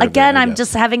I'm part of it. Again, I'm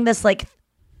just having this like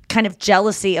kind of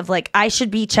jealousy of like I should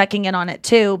be checking in on it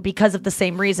too because of the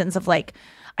same reasons of like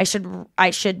I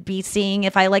should be seeing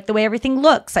if I like the way everything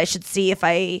looks. I should see if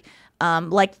I I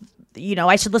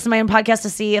should listen to my own podcast to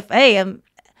see if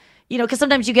because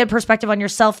sometimes you get perspective on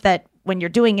yourself that when you're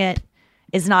doing it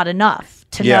is not enough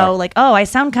to know like, oh, I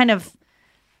sound kind of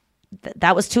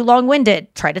that was too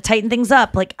long-winded. Try to tighten things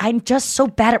up. Like I'm just so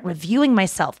bad at reviewing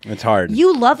myself. It's hard.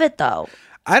 You love it though.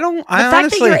 I don't. The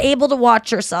fact that you're able to watch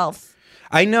yourself.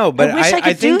 I know, but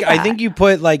I think you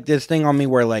put like this thing on me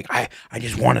where like I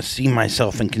just want to see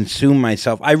myself and consume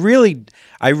myself. I really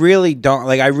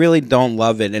don't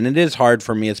love it, and it is hard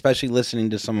for me, especially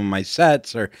listening to some of my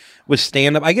sets or with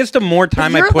stand up. I guess the more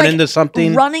time I put into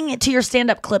something, running it to your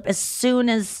stand up clip as soon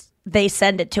as they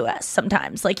send it to us.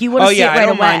 Sometimes, like you want to see it right away. I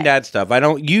don't mind that stuff. I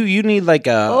don't. You need like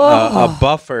a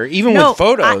buffer, even with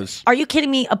photos. Are you kidding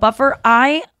me? A buffer?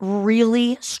 I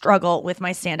really struggle with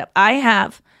my stand up.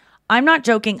 I'm not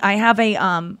joking. I have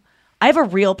a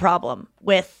real problem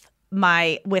with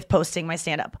posting my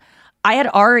stand up. I had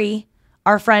Ari,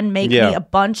 our friend, make me a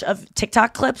bunch of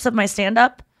TikTok clips of my stand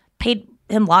up, paid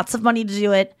him lots of money to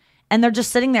do it, and they're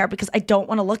just sitting there because I don't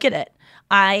want to look at it.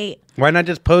 Why not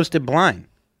just post it blind?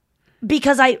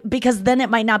 Because then it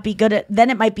might not be good then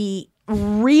it might be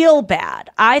real bad.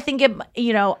 I think it,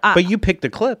 but you picked the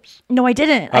clips. No, I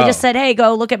didn't. I just said, hey,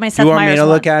 go look at my Seth Meyers. You want me to one.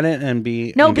 look at it and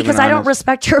be no, because I don't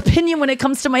respect your opinion when it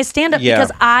comes to my stand up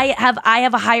because I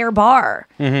have a higher bar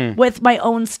with my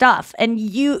own stuff, and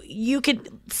you could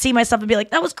see my stuff and be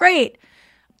like, that was great,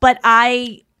 but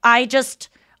I'm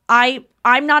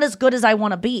not as good as I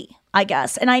want to be, I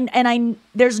guess, and I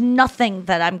there's nothing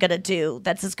that I'm gonna do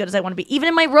that's as good as I want to be, even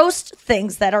in my roast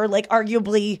things that are like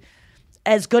arguably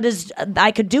as good as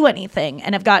I could do anything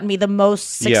and have gotten me the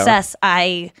most success.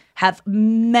 I have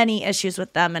many issues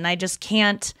with them, and I just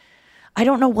can't. I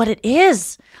don't know what it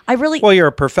is. Well, you're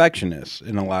a perfectionist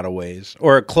in a lot of ways,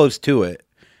 or close to it.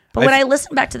 But when I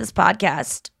listened back to this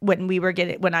podcast when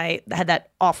I had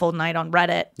that awful night on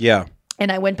Reddit,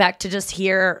 and I went back to just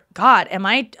hear, God, am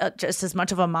I just as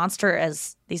much of a monster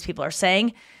as these people are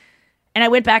saying? And I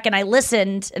went back and I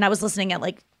listened, and I was listening at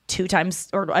like 2 times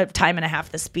or a time and a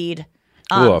half the speed.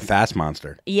 A fast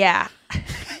monster. Yeah.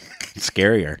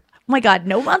 Scarier. Oh my God,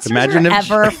 no monsters are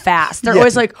ever fast. They're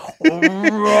always like, I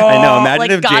know. Imagine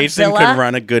like if Godzilla. Jason could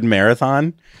run a good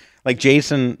marathon. Like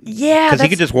Jason. Yeah. Because he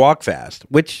could just walk fast,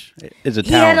 which is a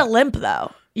talent. He had a limp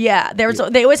though. Yeah. They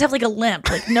always have like a limp.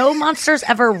 Like no monsters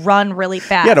ever run really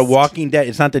fast. Yeah, the Walking Dead.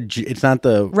 It's not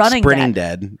the Running Sprinting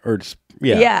Dead. Or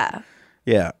Yeah.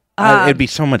 It'd be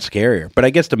so much scarier. But I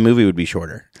guess the movie would be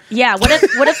shorter. Yeah. What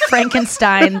if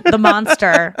Frankenstein, the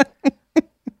monster,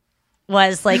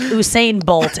 was like Usain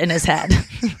Bolt in his head?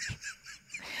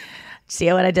 See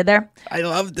what I did there? I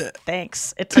loved it.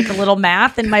 Thanks. It took a little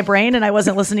math in my brain, and I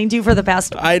wasn't listening to you for the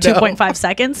past 2.5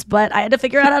 seconds, but I had to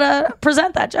figure out how to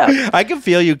present that joke. I can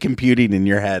feel you computing in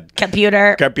your head.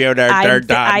 Computer.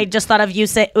 I just thought of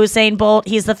Usain Bolt.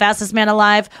 He's the fastest man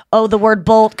alive. Oh, the word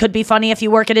bolt could be funny if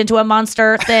you work it into a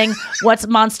monster thing. What's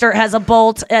monster has a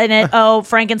bolt in it? Oh,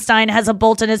 Frankenstein has a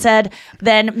bolt in his head.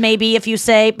 Then maybe if you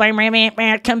say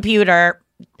computer.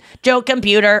 Joke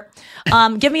computer.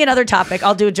 Give me another topic.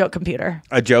 I'll do a joke computer.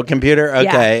 A joke computer?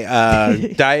 Okay. Yeah.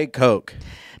 Diet Coke.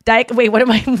 Wait, what are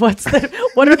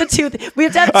the two? We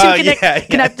have to have two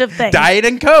connective things. Diet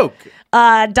and Coke.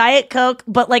 Diet Coke,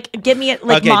 but like give me it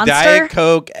like Monster. Diet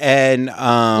Coke and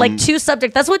like two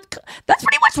subjects. That's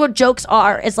pretty much what jokes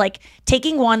are. Is like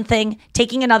taking one thing,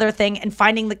 taking another thing, and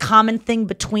finding the common thing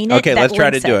between it. Okay, let's try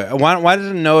to do it. Why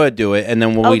doesn't Noah do it, and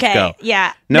then we'll each go.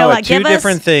 Yeah. Noah, two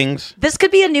different things. This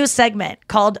could be a new segment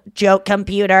called Joke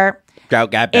Computer.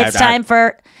 It's time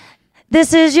for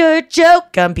This Is Your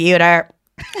Joke Computer.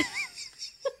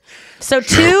 So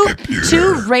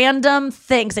two random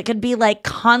things. It could be like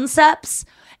concepts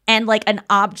and like an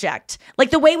object.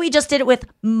 Like the way we just did it with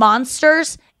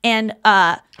monsters and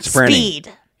speed.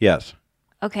 Yes.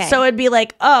 Okay. So it'd be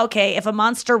like, oh, okay, if a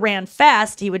monster ran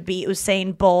fast, he would be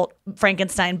Usain Bolt,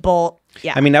 Frankenstein Bolt.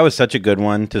 Yeah. I mean, that was such a good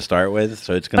one to start with,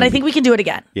 so it's gonna But I think we can do it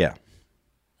again. Yeah.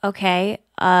 Okay.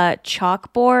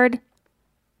 Chalkboard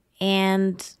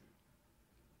and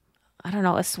I don't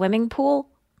know, a swimming pool.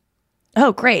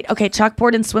 Oh, great. Okay,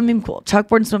 chalkboard and swimming pool.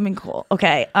 Chalkboard and swimming pool.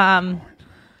 Okay. I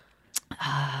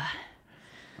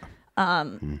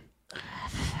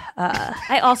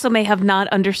also may have not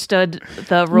understood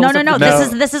the rules. No.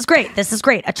 This is great. This is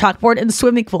great. A chalkboard and a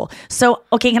swimming pool. So,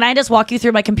 okay, can I just walk you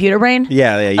through my computer brain?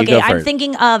 Yeah. You okay, go for I'm it.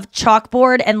 thinking of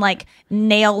chalkboard and like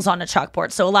nails on a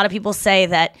chalkboard. So a lot of people say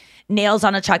that nails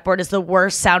on a chalkboard is the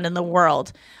worst sound in the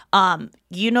world.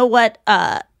 You know what?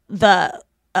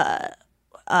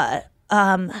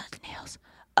 Nails.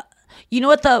 You know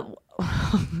what the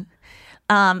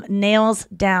nails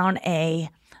down a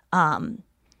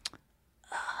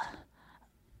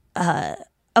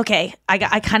okay,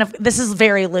 I kind of, this is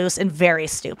very loose and very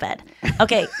stupid.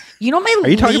 Okay, you know what my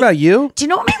Are you talking about you? Do you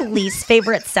know what my least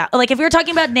favorite sound? Like if we were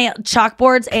talking about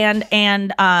chalkboards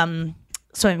and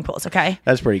swimming pools, okay?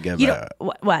 That's pretty good. You know,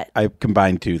 what? I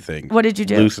combined two things. What did you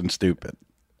do? Loose and stupid.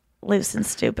 Loose and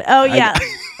stupid. Oh yeah.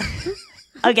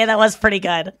 Okay, that was pretty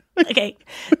good. Okay,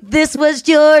 this was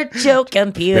your joke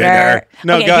computer. Bigger.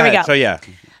 No, okay, go here ahead. we go. So yeah,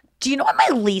 Do you know what my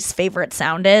least favorite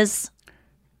sound is?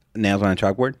 nails on a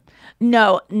chalkboard.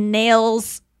 No,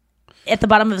 nails at the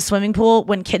bottom of a swimming pool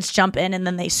when kids jump in and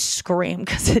then they scream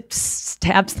because it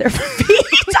stabs their feet.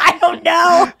 I don't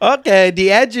know. Okay,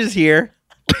 the edge is here.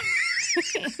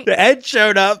 The edge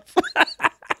showed up.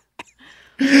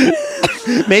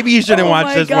 Maybe you shouldn't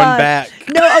watch this one back.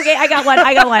 No, okay, I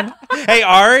got one. Hey,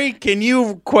 Ari, can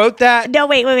you quote that? No,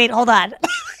 wait, hold on.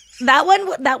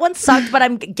 That one sucked, but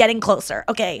I'm getting closer.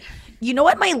 Okay, you know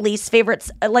what my least favorites?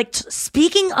 Like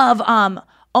speaking of,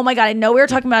 oh my god, I know we were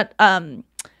talking about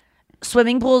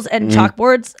swimming pools and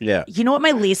chalkboards. Yeah. You know what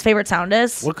my least favorite sound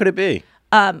is? What could it be?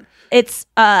 It's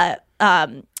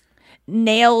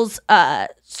nails.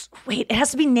 Wait, it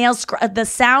has to be nails. The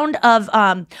sound of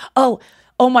oh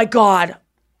my god.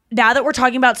 Now that we're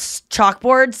talking about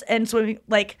chalkboards and swimming,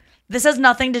 like this has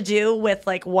nothing to do with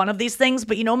like one of these things,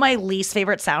 but you know what my least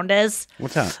favorite sound is?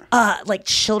 What's that? Like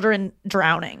children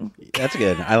drowning. That's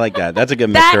good. I like that. That's a good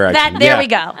misdirection. There we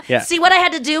go. Yeah. See, what I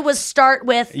had to do was start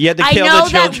with. You had to I kill know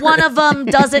the that children. one of them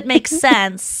doesn't make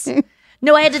sense.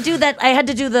 No, I had to do that. I had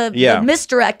to do the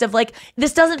misdirect of like,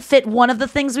 this doesn't fit one of the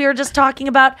things we were just talking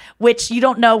about, which you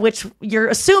don't know, which you're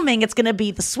assuming it's going to be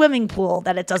the swimming pool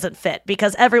that it doesn't fit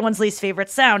because everyone's least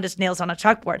favorite sound is nails on a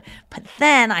chalkboard. But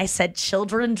then I said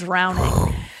children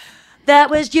drowning. That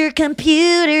was your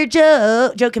computer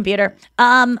joke computer.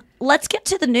 Let's get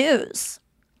to the news.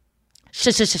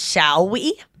 Shall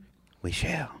we? We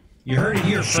shall. You heard it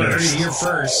here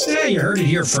first. Yeah, you heard it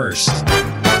here first.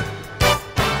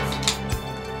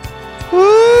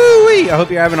 Woo-wee. I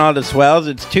hope you're having all the swells.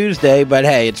 It's Tuesday, but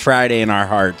hey, it's Friday in our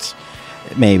hearts.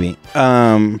 Maybe.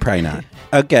 Probably not.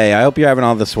 Okay, I hope you're having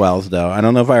all the swells, though. I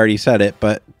don't know if I already said it,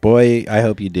 but boy, I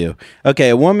hope you do. Okay,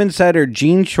 a woman said her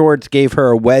jean shorts gave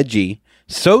her a wedgie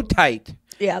so tight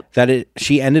that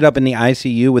she ended up in the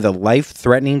ICU with a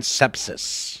life-threatening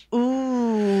sepsis.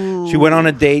 Ooh. She went on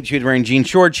a date. She was wearing jean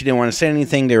shorts. She didn't want to say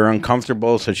anything. They were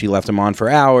uncomfortable, so she left them on for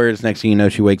hours. Next thing you know,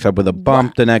 she wakes up with a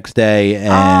bump the next day,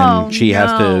 and she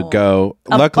has to go.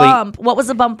 Luckily, bump. What was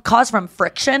the bump caused from?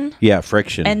 Friction? Yeah,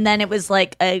 friction. And then it was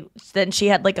like then she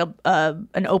had like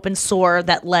an open sore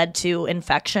that led to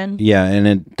infection. Yeah, and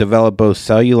it developed both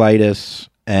cellulitis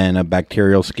and a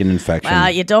bacterial skin infection.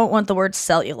 You don't want the word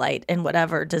cellulite in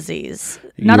whatever disease.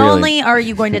 Not only are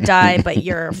you going to die, but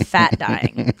you're fat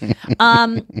dying.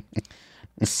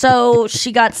 So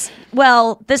she got,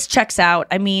 this checks out.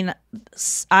 I mean,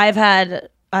 I've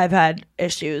had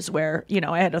issues where,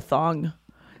 I had a thong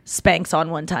Spanx on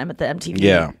one time at the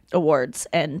MTV Awards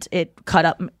and it cut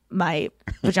up my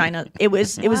vagina. It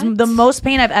was the most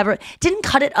pain I've ever, didn't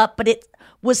cut it up, but it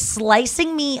was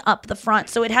slicing me up the front.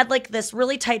 So it had like this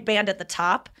really tight band at the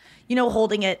top,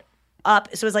 holding it up.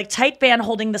 So it was like tight band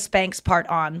holding the Spanx part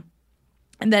on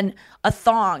and then a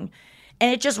thong.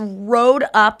 and it just rode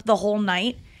up the whole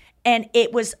night. And I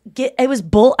was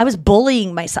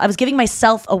bullying myself. I was giving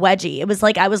myself a wedgie. It was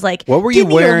like I was like, what were you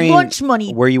wearing? Your lunch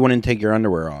money. Where you wouldn't take your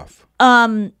underwear off?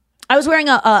 I was wearing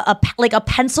a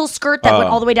pencil skirt that went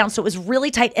all the way down, so it was really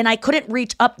tight, and I couldn't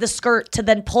reach up the skirt to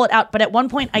then pull it out. But at one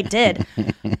point, I did.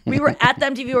 We were at the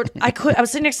MTV Awards. I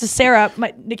was sitting next to Sarah,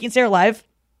 my Nikki and Sarah Live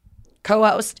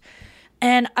co-host,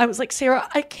 and I was like, Sarah,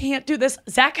 I can't do this.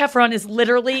 Zac Efron is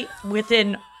literally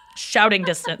within shouting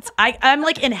distance. I'm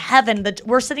like in heaven.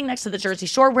 We're sitting next to the Jersey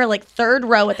Shore. We're like third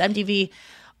row at the MTV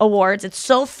Awards. It's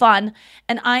so fun,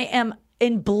 and I am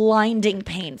in blinding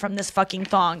pain from this fucking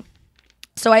thong.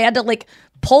 So I had to like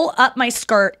pull up my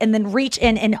skirt and then reach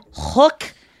in and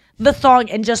hook the thong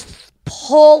and just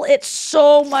pull it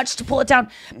so much to pull it down.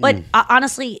 But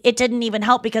honestly, it didn't even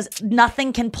help because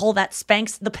nothing can pull that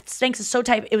Spanx. The Spanx is so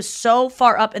tight. It was so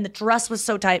far up and the dress was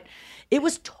so tight. It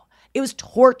was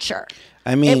torture.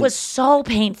 I mean, it was so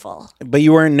painful. But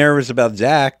you weren't nervous about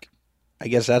Zach. I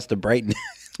guess that's the brightness.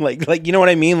 like you know what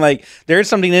I mean? Like there's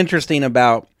something interesting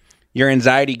about your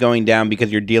anxiety going down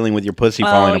because you're dealing with your pussy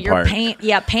falling apart. Pain,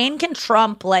 pain can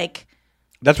trump like.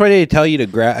 That's why they tell you to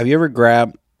grab. Have you ever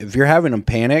grabbed? If you're having a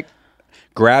panic,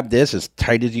 grab this as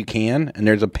tight as you can, and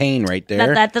there's a pain right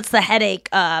there. That's the headache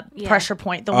pressure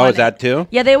point. The one is that too?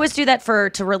 Yeah, they always do that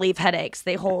to relieve headaches.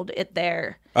 They hold it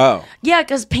there. Oh. Yeah,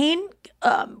 because pain.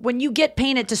 When you get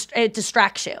pain, it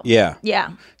distracts you. Yeah.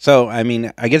 Yeah. So I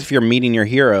mean, I guess if you're meeting your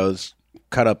heroes,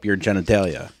 cut up your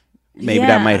genitalia. Maybe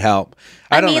that might help.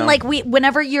 I don't know. Like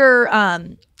whenever you're,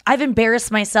 I've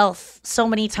embarrassed myself so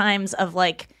many times of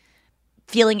like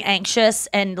feeling anxious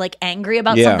and like angry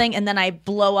about something, and then I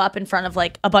blow up in front of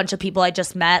like a bunch of people I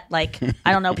just met. Like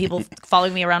I don't know, people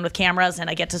following me around with cameras, and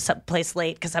I get to some place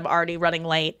late because I'm already running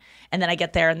late, and then I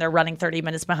get there and they're running 30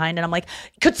 minutes behind, and I'm like,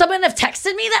 could someone have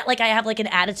texted me that? Like I have like an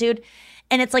attitude,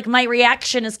 and it's like my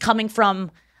reaction is coming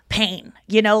from pain.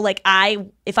 You know, like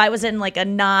if I was in like a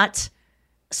not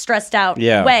stressed out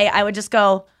way, I would just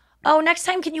go, oh, next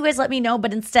time can you guys let me know?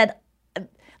 But instead,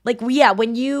 like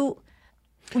when you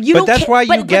but that's why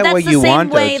you get what you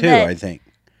want though too, I think.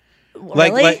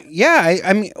 Really?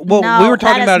 I mean, well, we were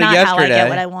talking about it yesterday. How I get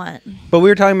what I want. But we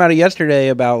were talking about it yesterday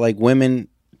about like women.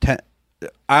 I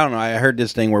don't know. I heard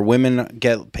this thing where women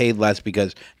get paid less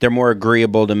because they're more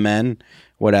agreeable to men,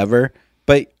 whatever.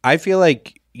 But I feel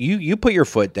like you put your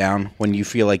foot down when you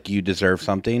feel like you deserve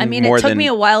something. I mean, it took me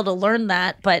a while to learn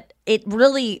that, but it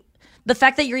really, the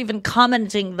fact that you're even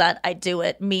commenting that I do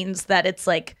it means that it's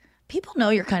like, people know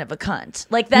you're kind of a cunt.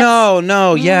 Like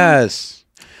that's yes.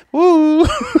 Woo.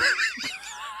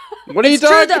 What are you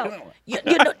talking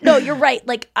about? No, you're right.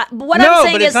 Like what I'm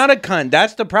saying but is, it's not a cunt.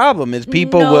 That's the problem. Is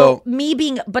people will me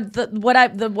being. But what I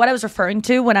was referring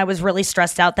to when I was really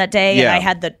stressed out that day, and I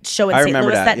had the show in St.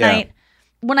 Louis that night.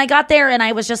 When I got there and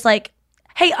I was just like,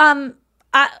 hey,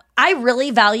 I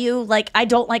really value, like, I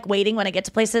don't like waiting when I get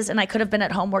to places, and I could have been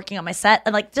at home working on my set,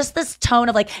 and like just this tone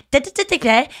of like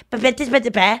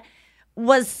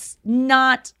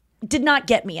did not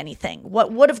get me anything.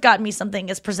 What would have gotten me something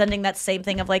is presenting that same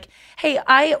thing of like, hey,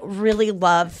 I really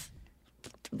love,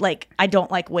 like, I don't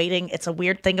like waiting. It's a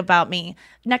weird thing about me.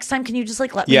 Next time, can you just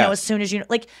like let me know as soon as you know,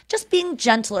 like just being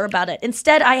gentler about it.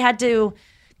 Instead, I had to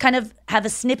kind of have a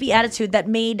snippy attitude that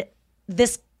made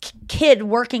this kid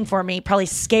working for me probably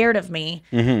scared of me,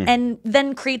 and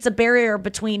then creates a barrier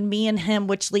between me and him,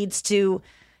 which leads to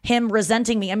him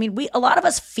resenting me. I mean, a lot of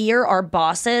us fear our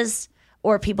bosses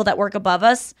or people that work above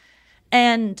us,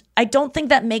 and I don't think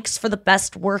that makes for the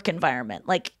best work environment.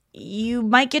 Like you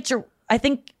might get I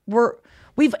think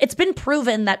it's been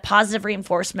proven that positive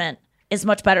reinforcement is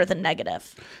much better than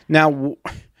negative. Now,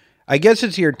 I guess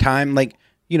it's your time, like,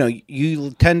 you know,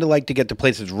 you tend to like to get to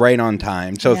places right on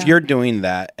time. So if you're doing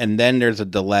that and then there's a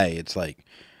delay, it's like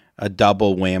a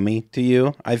double whammy to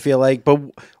you, I feel like. But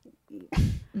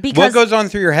what goes on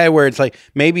through your head where it's like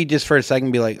maybe just for a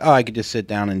second be like, oh, I could just sit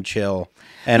down and chill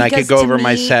and I could go over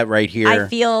my set right here. I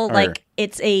feel like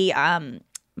it's a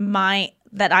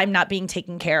that I'm not being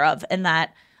taken care of, and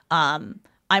that I'm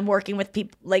working with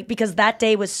people, like, because that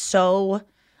day was so.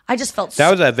 I just felt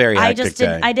that was a very hectic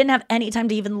day. I didn't have any time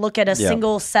to even look at a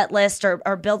single set list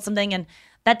or build something. And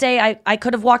that day I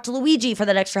could have walked to Luigi for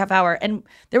that extra half hour, and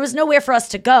there was nowhere for us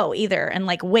to go either and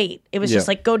like wait. It was just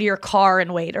like go to your car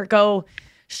and wait, or go.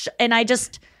 And I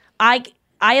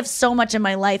have so much in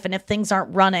my life, and if things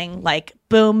aren't running like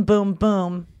boom, boom,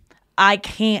 boom, I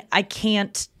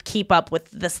can't keep up with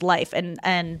this life,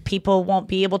 and people won't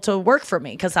be able to work for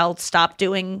me because I'll stop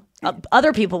doing.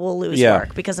 Other people will lose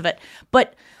work because of it.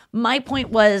 But my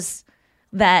point was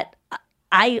that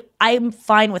I'm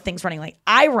fine with things running late.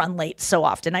 I run late so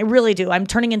often. I really do. I'm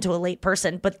turning into a late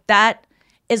person, but that,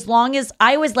 as long as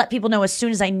I always let people know as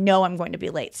soon as I know I'm going to be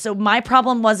late. So my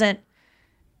problem wasn't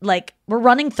like, we're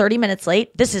running 30 minutes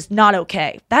late. This is not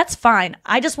okay. That's fine.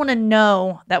 I just want to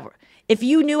know that if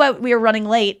you knew we were running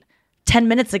late 10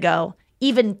 minutes ago,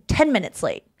 even 10 minutes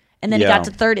late, and then it got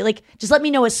to 30, like, just let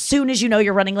me know as soon as you know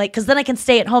you're running late, because then I can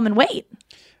stay at home and wait.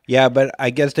 Yeah, but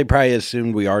I guess they probably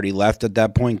assumed we already left at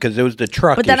that point because it was the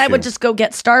truck. But then I issue. would just go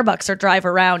get Starbucks or drive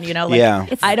around, you know? Like, Yeah.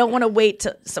 I don't want to wait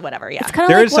so whatever, yeah. It's kind of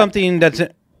There like is something that's.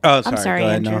 Oh, sorry. I'm sorry, Go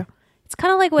ahead, Andrew. Noah. It's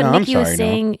kind of like what No, I'm Nikki was sorry,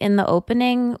 saying in the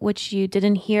opening, which you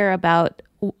didn't hear about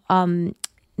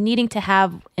needing to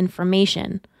have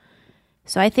information.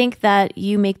 So I think that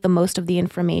you make the most of the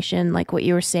information, like what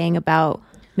you were saying about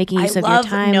making use of your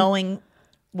time. I love knowing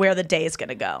where the day is going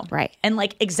to go. Right. And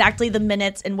like exactly the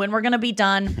minutes and when we're going to be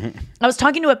done. I was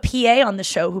talking to a PA on the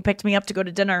show who picked me up to go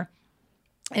to dinner,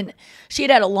 and she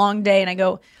had a long day, and I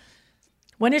go,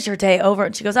 when is your day over?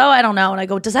 And she goes, oh, I don't know. And I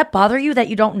go, does that bother you that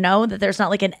you don't know that there's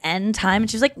not like an end time? And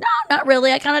she's like, no, not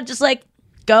really. I kind of just like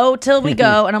go till we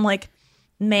go. And I'm like,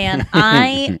 man,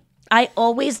 I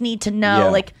always need to know. Yeah.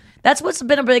 Like, that's what's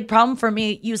been a big problem for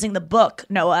me using the book,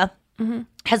 Noah,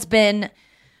 has been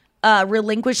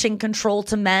relinquishing control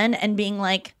to men and being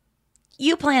like,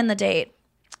 you plan the date.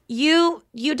 You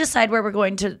decide where we're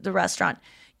going to the restaurant.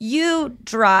 You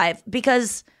drive.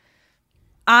 Because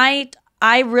I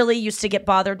really used to get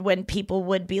bothered when people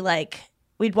would be like,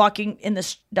 we'd walking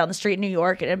down the street in New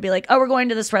York, and it'd be like, oh, we're going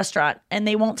to this restaurant, and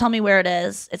they won't tell me where it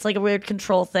is. It's like a weird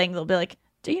control thing. They'll be like,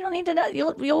 you don't need to know.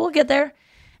 You'll get there.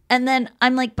 And then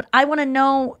I'm like, but I want to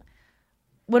know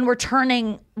when we're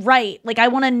turning right. Like, I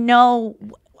want to know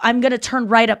I'm going to turn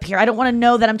right up here. I don't want to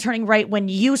know that I'm turning right when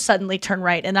you suddenly turn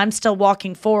right and I'm still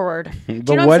walking forward.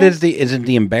 But what is is it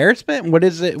the embarrassment? What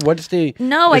is it? What's the,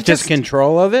 no, it's just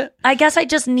control of it? I guess I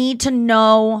just need to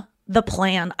know the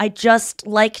plan. I just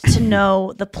like to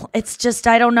know it's just,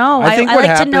 I don't know. I think I what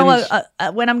like to know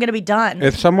happens- when I'm going to be done.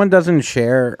 If someone doesn't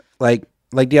share, like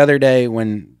the other day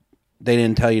when they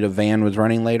didn't tell you the van was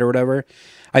running late or whatever,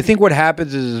 I think what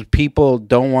happens is people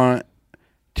don't want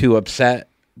to upset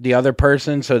the other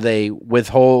person, so they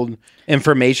withhold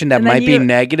information that might be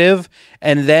negative,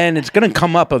 and then it's going to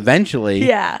come up eventually.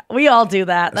 Yeah, we all do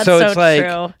that. That's so it's like,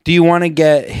 true. do you want to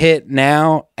get hit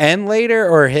now and later,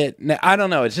 or hit? I don't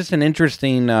know. It's just an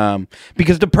interesting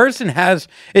because the person has.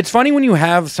 It's funny when you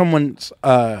have someone's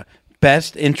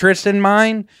best interest in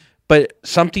mind, but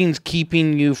something's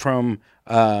keeping you from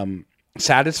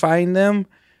satisfying them,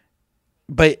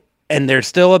 and they're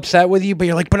still upset with you, but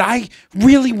you're like, but I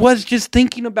really was just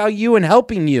thinking about you and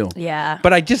helping you. Yeah.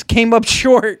 But I just came up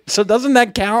short. So doesn't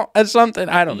that count as something?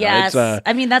 I don't know. Yes. It's,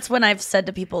 I mean, that's when I've said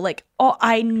to people, like, oh,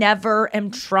 I never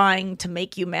am trying to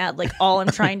make you mad. Like, all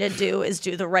I'm trying to do is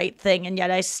do the right thing. And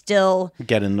yet I still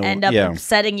end up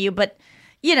upsetting you. But,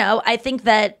 you know, I think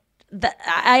that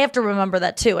I have to remember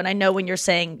that too. And I know when you're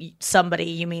saying somebody,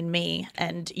 you mean me,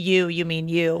 and you mean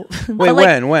you. Wait,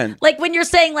 like, when? Like when you're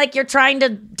saying like you're trying to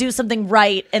do something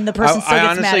right and the person still I gets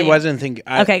honestly mad at you. wasn't thinking.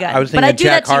 Okay, good. I was But thinking I do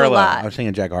Jack that to you a Harlow. lot. I was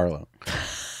thinking Jack Harlow.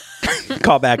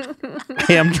 Call back.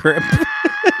 Ham drip.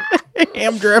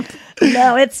 Ham drip.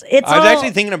 No, it's I was all,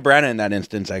 actually thinking of Brenna in that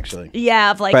instance, actually.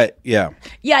 Yeah, of like, But yeah.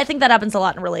 Yeah, I think that happens a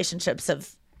lot in relationships.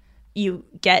 Of your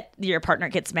partner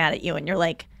gets mad at you, and you're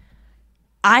like,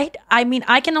 I mean,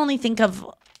 I can only think of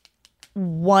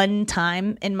one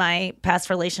time in my past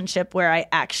relationship where I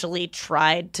actually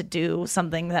tried to do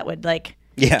something that would like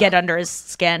get under his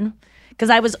skin, because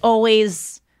I was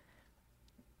always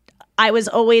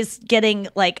getting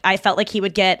like, I felt like he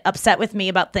would get upset with me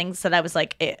about things that I was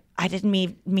like, I didn't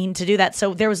mean to do that.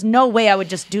 So there was no way I would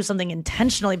just do something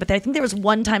intentionally. But I think there was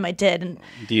one time I did. And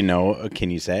do you know? Can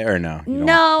you say or no?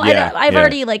 No, I've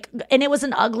already like, and it was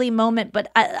an ugly moment.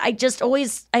 But I just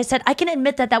always, I said, I can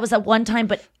admit that was at one time,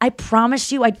 but I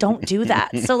promise you I don't do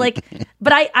that. So like,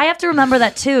 but I have to remember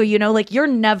that too. You know, like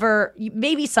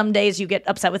maybe some days you get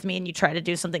upset with me and you try to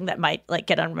do something that might like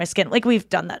get under my skin. Like we've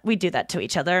done that. We do that to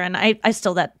each other. And I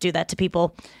still do that to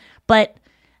people. But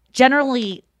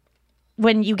generally,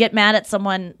 when you get mad at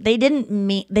someone, they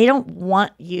don't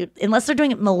want you, unless they're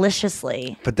doing it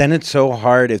maliciously. But then it's so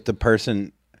hard if the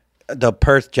person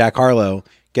Jack Harlow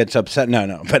gets upset.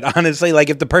 No. But honestly,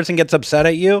 like if the person gets upset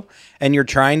at you and you're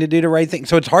trying to do the right thing,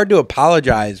 so it's hard to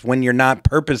apologize when you're not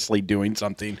purposely doing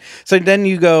something. So then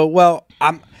you go, well,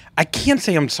 I can't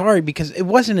say I'm sorry because it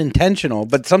wasn't intentional,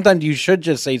 but sometimes you should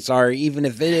just say sorry, even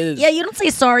if it is. Yeah, you don't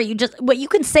say sorry. You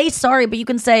can say sorry, but you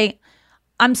can say,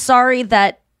 I'm sorry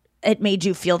that it made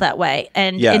you feel that way.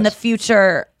 And in the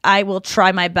future, I will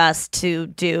try my best to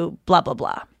do blah, blah,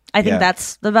 blah. I think Yeah.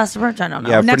 that's the best approach. I don't know.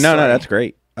 Yeah, Next no, story. that's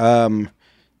great.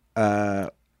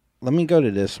 Let me go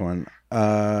to this one.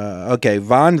 Okay,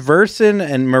 Von Versen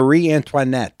and Marie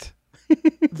Antoinette.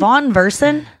 Von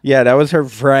Versen? Yeah, that was her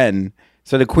friend.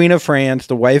 So the Queen of France,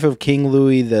 the wife of King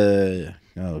Louis the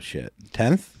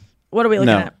 10th? What are we looking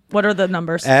No. at? What are the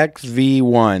numbers?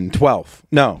 XV1, 12.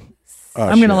 No. Oh,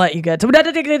 I'm going to let you get to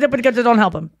it. Don't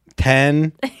help him.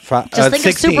 10, Just think of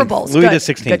 16. Super Bowls. Louis Good.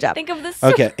 the 16th. Good job. Think of the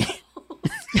Super Okay.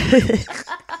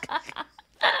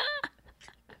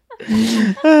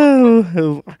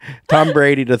 Tom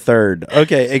Brady the third.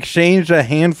 Okay, exchanged a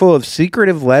handful of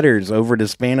secretive letters over the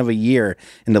span of a year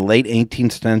in the late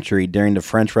 18th century during the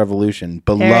French Revolution.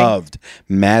 Beloved,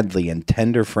 madly, and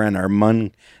tender friend are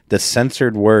among the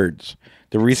censored words.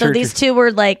 The So research. these two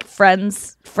were like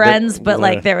friends, but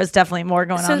like there was definitely more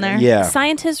going on there. Yeah.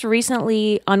 Scientists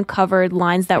recently uncovered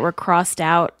lines that were crossed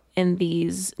out in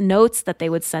these notes that they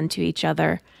would send to each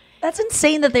other. That's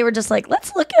insane that they were just like,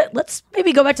 let's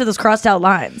maybe go back to those crossed out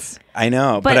lines. I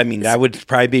know, but But- I mean, that would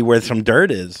probably be where some dirt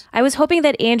is. I was hoping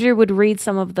that Andrew would read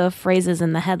some of the phrases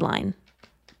in the headline.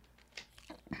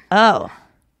 Oh.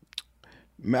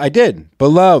 I did.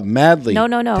 Beloved, madly, No.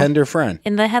 tender friend.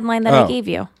 In the headline that Oh. I gave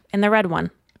you, in the red one.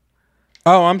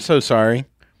 Oh, I'm so sorry.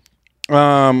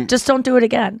 Just don't do it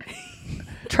again.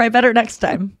 Try better next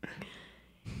time.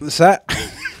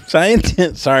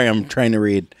 Scientist. Sorry, I'm trying to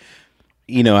read.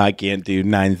 You know, I can't do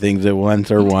 9 things at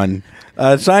once or one.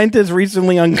 Scientists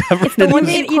recently uncovered.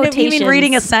 You mean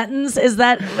reading a sentence? Is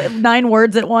that 9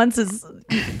 words at once? Is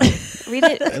Read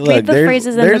it. Look, read the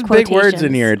phrases and the there's big quotations. words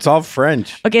in here. It's all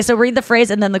French. Okay, so read the phrase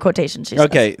and then the quotation. She says.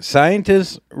 Okay,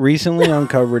 scientists recently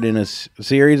uncovered in a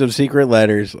series of secret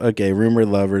letters. Okay, rumored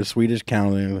lovers, Swedish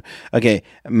calendar. Okay,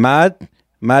 ma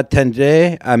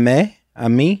tendre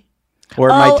ami, or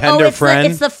my tender it's friend.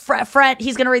 it's the French.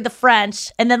 He's going to read the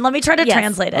French, and then let me try to Yes.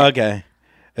 translate it. Okay,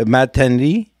 ma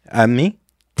tendre ami.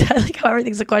 I like how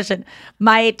everything's a question.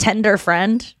 My tender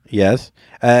friend. Yes.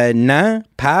 Non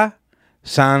pas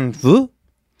sans vous.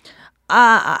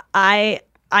 I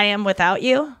am without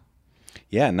you.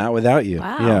 Yeah, not without you.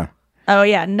 Wow. Yeah. Oh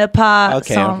yeah, ne pas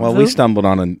Okay. sans Well, vous. we stumbled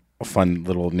on a fun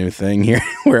little new thing here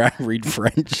where I read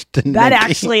French to That Nikki.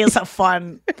 actually is a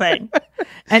fun thing.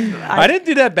 And I didn't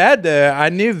do that bad there. I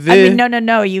knew the. I mean,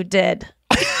 no, you did.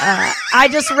 I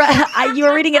just read. You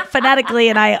were reading it phonetically,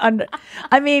 and I'm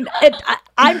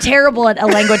terrible at a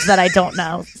language that I don't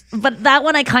know, but that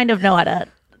one I kind of know how to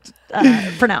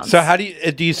pronounce. So how do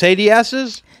you say the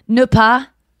S's? Ne pas,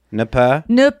 Ne pas.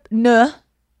 ne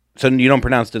So you don't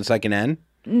pronounce the second N?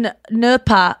 ne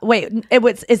pas. Wait,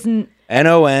 it's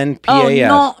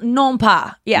N-O-N-P-A-S. non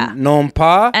pas. Yeah, Non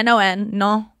pas. non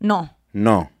No.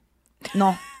 no.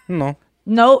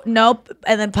 No. Nope,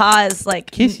 and then pas is like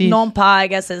Kisses. non pas. I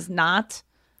guess is not.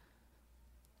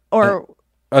 Or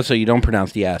Oh, so you don't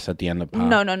pronounce the S at the end of pas?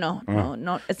 no,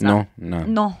 it's not.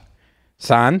 No,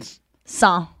 Sans?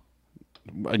 sans.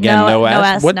 Again, No- no S. no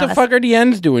S, What no the S. fuck are the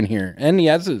N's doing here? And the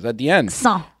S's at the end.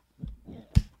 Sans.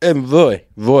 And voi.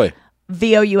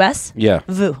 VOUS. Yeah.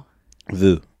 Vous.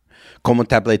 Vous. Comment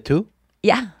t'appelles-tu?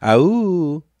 Yeah.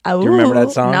 Aou. Aou. Do you remember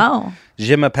that song? No.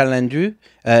 Je m'appelle Andrew.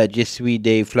 Je suis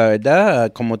de Florida.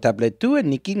 Comment t'appelles-tu?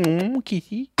 Nikki.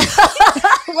 Kissy.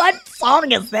 What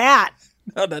song is that?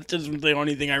 No, that's just the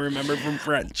only thing I remember from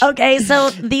French. Okay,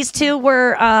 so these two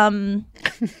were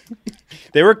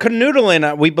They were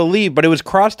canoodling, we believe, but it was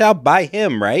crossed out by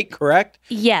him, right? Correct?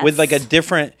 Yes. With like a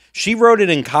different. She wrote it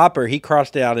in copper. He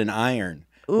crossed it out in iron,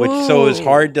 which so it was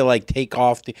hard to like take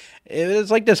off. It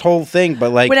was like this whole thing,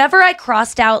 but like whenever I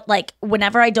crossed out, like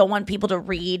whenever I don't want people to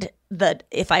read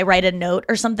if I write a note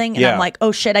or something, and Yeah. I'm like,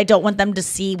 oh shit, I don't want them to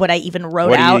see what I even wrote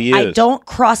What do out. you I use? don't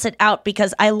cross it out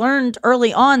because I learned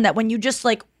early on that when you just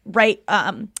like write,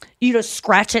 you just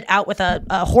scratch it out with a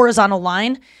horizontal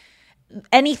line.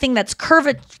 Anything that's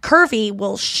curvy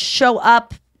will show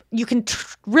up. You can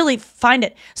really find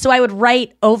it. So I would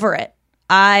write over it.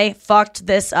 I fucked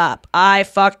this up. I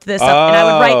fucked this up.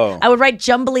 And I would write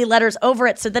jumbly letters over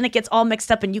it. So then it gets all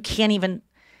mixed up and you can't even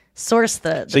source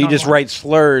the so you just normal. write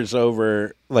slurs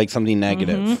over like something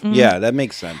negative. Yeah, that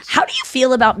makes sense. How do you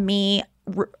feel about me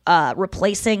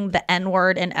replacing the N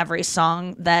word in every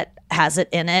song that has it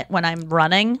in it when I'm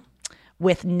running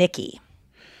with Nikki?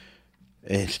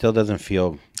 It still doesn't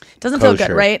feel Doesn't feel good,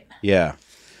 kosher. right? Yeah,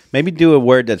 maybe do a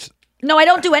word that's No, I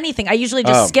don't do anything. I usually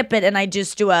just Oh. skip it and I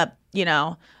just do a,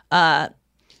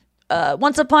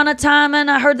 once upon a time and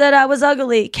I heard that I was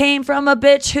ugly. Came from a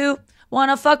bitch who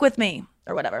wanna fuck with me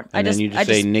or whatever. and then you just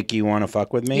say, "Nikki, want to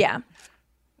fuck with me?" yeah.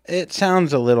 It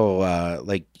sounds a little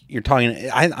like you're talking.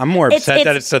 I'm more upset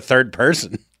that it's the third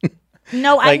person.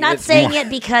 No, Like, I'm not it's saying more- it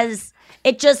because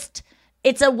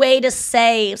it's a way to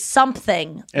say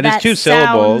something. And that it's two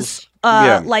sounds, syllables.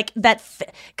 Yeah. Like that,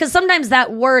 because sometimes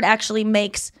that word actually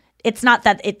makes, it's not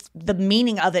that it's the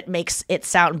meaning of it makes it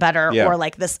sound better or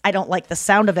like this, I don't like the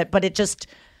sound of it, but it just,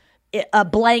 a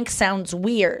blank sounds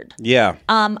weird. Yeah.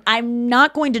 I'm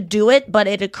not going to do it, but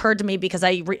it occurred to me because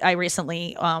I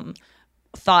recently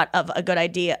thought of a good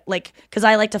idea. Like, because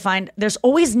I like to find, there's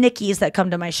always Nickies that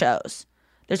come to my shows.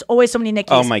 There's always so many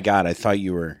Nickies. Oh my God, I thought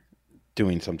you were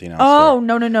doing something else. Oh,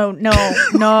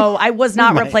 no. I was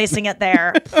not replacing it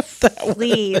there.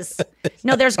 Please.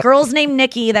 No, there's girls named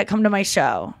Nikki that come to my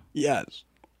show. Yes.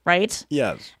 Right?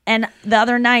 Yes. And the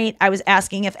other night, I was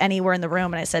asking if any were in the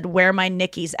room, and I said, where are my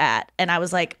Nickies at? And I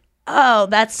was like, oh,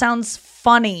 that sounds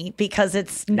funny because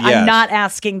I'm not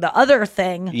asking the other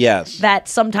thing. Yes. That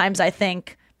sometimes I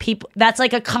think people, that's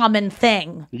like a common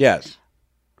thing. Yes.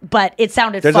 But it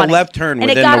sounded There's funny. a left turn and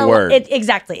within the word.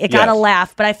 Exactly. It got a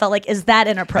laugh, but I felt like, is that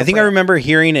inappropriate? I think I remember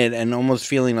hearing it and almost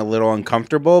feeling a little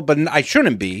uncomfortable, but I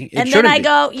shouldn't be. And then I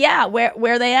go, yeah, where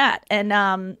are they at?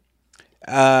 And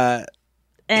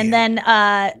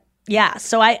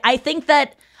so I think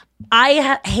that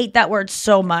I hate that word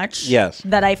so much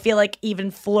that I feel like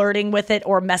even flirting with it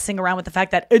or messing around with the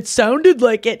fact that it sounded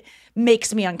like it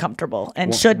makes me uncomfortable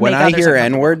and should make others uncomfortable. When I hear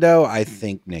N-word, though, I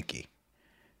think Nikki.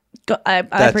 I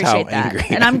appreciate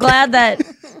that. And I'm glad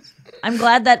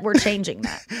that we're changing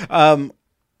that.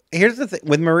 Here's the thing.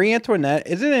 With Marie Antoinette,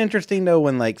 isn't it interesting, though,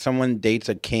 when like someone dates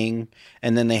a king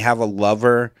and then they have a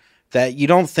lover that you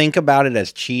don't think about it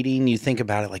as cheating. You think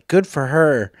about it like, good for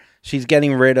her. She's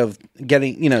getting rid of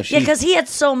because he had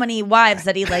so many wives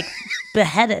that he like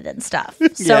beheaded and stuff.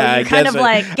 So yeah, you kind of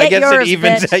like, get yours,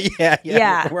 bitch.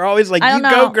 Yeah. We're always like, you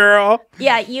go, girl.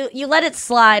 Yeah, you let it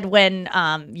slide when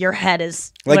your head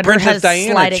is like when Princess her head is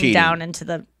Diana sliding cheating. Down into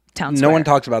the town square. No one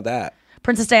talks about that.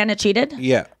 Princess Diana cheated?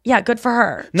 Yeah. Yeah, good for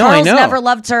her. No, Charles I know. never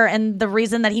loved her, and the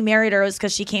reason that he married her was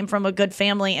because she came from a good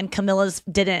family, and Camilla's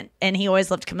didn't, and he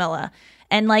always loved Camilla.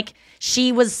 And like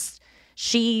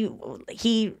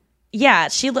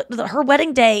her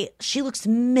wedding day, she looks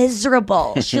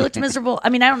miserable. She looked miserable. I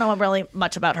mean, I don't know really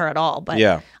much about her at all,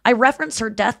 but I referenced her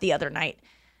death the other night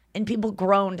and people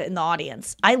groaned in the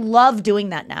audience. I love doing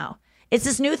that now. It's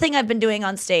this new thing I've been doing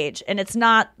on stage, and it's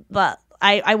not, but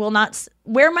I will not,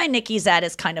 where my Nicki's at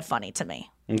is kind of funny to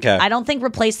me. Okay. I don't think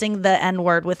replacing the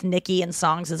N-word with Nikki in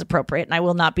songs is appropriate, and I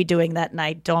will not be doing that, and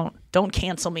I don't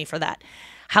cancel me for that.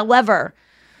 However,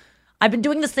 I've been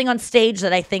doing this thing on stage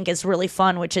that I think is really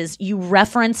fun, which is you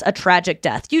reference a tragic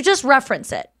death. You just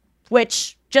reference it,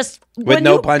 which just... With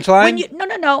no punchline?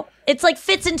 No. It's like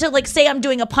fits into like, say I'm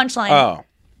doing a punchline. Oh.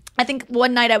 I think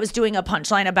one night I was doing a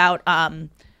punchline about,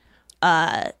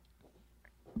 I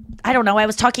don't know. I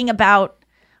was talking about,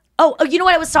 you know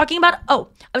what I was talking about? I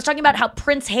was talking about how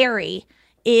Prince Harry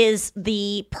is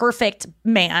the perfect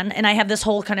man, and I have this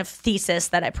whole kind of thesis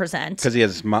that I present because he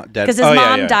has his mom dead. Because his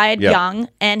mom died young,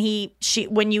 and she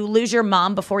when you lose your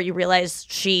mom before you realize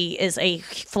she is a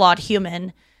flawed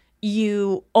human,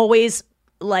 you always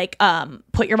like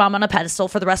put your mom on a pedestal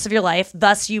for the rest of your life.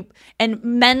 Thus,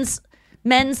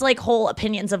 men's like whole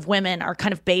opinions of women are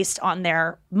kind of based on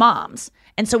their moms,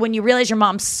 and so when you realize your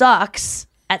mom sucks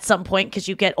at some point because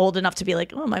you get old enough to be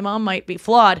like, oh, my mom might be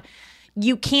flawed.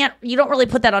 You don't really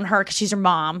put that on her because she's your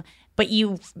mom, but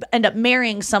you end up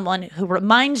marrying someone who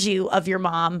reminds you of your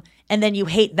mom, and then you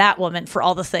hate that woman for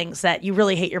all the things that you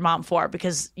really hate your mom for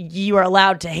because you are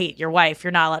allowed to hate your wife.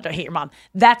 You're not allowed to hate your mom.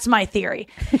 That's my theory.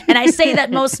 And I say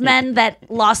that most men that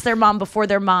lost their mom before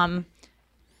they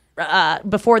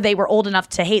were old enough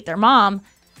to hate their mom,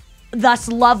 thus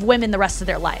love women the rest of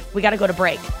their life. We got to go to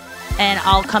break, and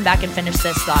I'll come back and finish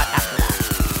this thought after that.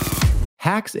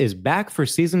 Hacks is back for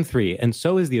season 3, and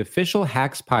so is the official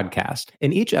Hacks podcast.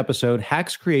 In each episode,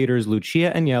 Hacks creators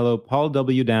Lucia Aniello, Paul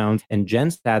W. Downs, and Jen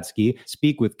Statsky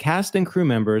speak with cast and crew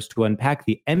members to unpack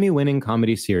the Emmy-winning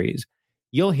comedy series.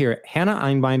 You'll hear Hannah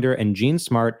Einbinder and Jean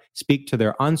Smart speak to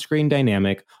their on-screen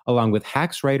dynamic, along with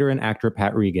Hacks writer and actor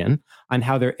Pat Regan, on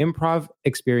how their improv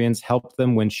experience helped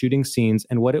them when shooting scenes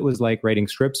and what it was like writing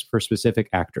scripts for specific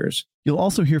actors. You'll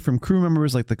also hear from crew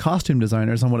members like the costume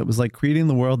designers on what it was like creating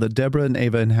the world that Deborah and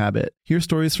Ava inhabit. Hear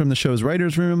stories from the show's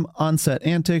writer's room, on-set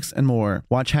antics, and more.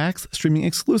 Watch Hacks streaming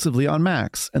exclusively on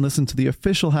Max, and listen to the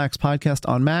official Hacks podcast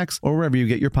on Max or wherever you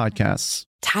get your podcasts.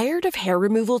 Tired of hair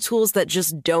removal tools that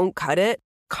just don't cut it?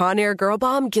 Conair Girl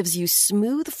Bomb gives you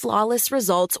smooth, flawless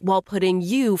results while putting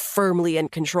you firmly in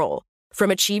control. From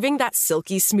achieving that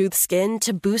silky smooth skin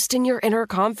to boosting your inner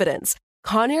confidence,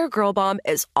 Conair Girl Bomb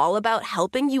is all about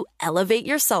helping you elevate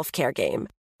your self-care game.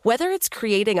 Whether it's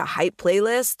creating a hype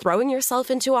playlist, throwing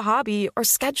yourself into a hobby, or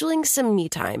scheduling some me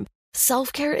time,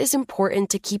 Self-care is important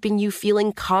to keeping you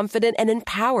feeling confident and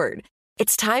empowered.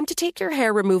 It's time to take your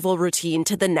hair removal routine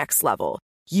to the next level.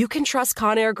 You can trust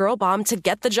Conair Girl Bomb to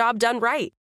get the job done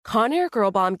right. Conair Girl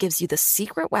Bomb gives you the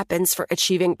secret weapons for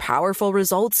achieving powerful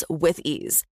results with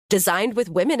ease. Designed with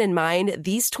women in mind,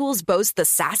 these tools boast the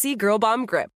sassy Girl Bomb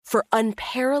grip for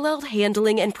unparalleled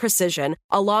handling and precision,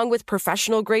 along with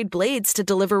professional-grade blades to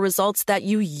deliver results that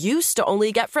you used to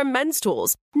only get from men's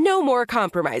tools. No more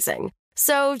compromising.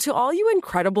 So, to all you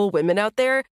incredible women out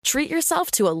there, treat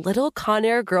yourself to a little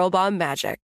Conair Girl Bomb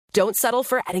magic. Don't settle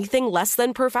for anything less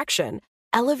than perfection.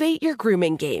 Elevate your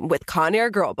grooming game with Conair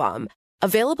Girl Bomb.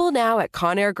 Available now at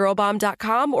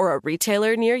ConairGirlBomb.com or a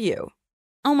retailer near you.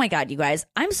 Oh my God, you guys.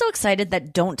 I'm so excited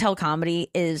that Don't Tell Comedy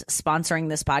is sponsoring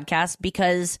this podcast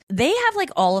because they have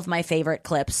like all of my favorite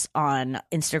clips on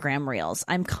Instagram Reels.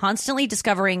 I'm constantly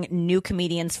discovering new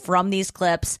comedians from these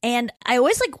clips. And I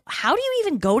always like, how do you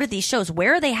even go to these shows?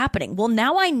 Where are they happening? Well,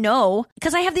 now I know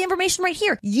because I have the information right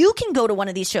here. You can go to one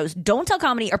of these shows. Don't Tell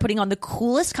Comedy are putting on the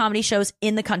coolest comedy shows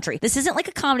in the country. This isn't like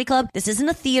a comedy club. This isn't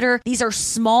a theater. These are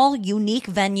small, unique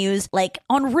venues like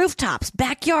on rooftops,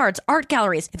 backyards, art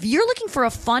galleries. If you're looking for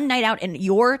a fun night out in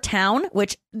your town,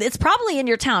 which it's probably in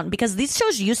your town because these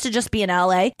shows used to just be in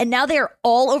LA and now they're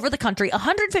all over the country,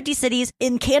 150 cities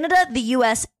in Canada, the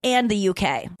US, and the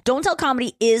UK. Don't Tell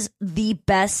Comedy is the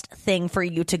best thing for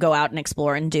you to go out and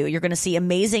explore and do. You're going to see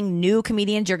amazing new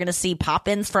comedians. You're going to see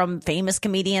pop-ins from famous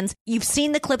comedians. You've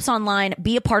seen the clips online.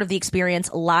 Be a part of the experience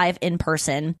live in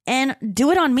person and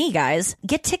do it on me, guys.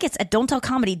 Get tickets at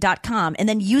don'ttellcomedy.com and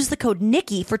then use the code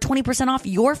Nikki for 20% off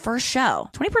your first show.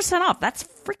 20% off. That's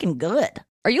freaking good.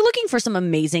 Are you looking for some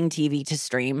amazing TV to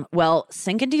stream? Well,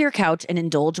 sink into your couch and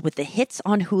indulge with the hits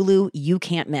on Hulu you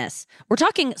can't miss. We're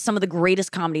talking some of the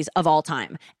greatest comedies of all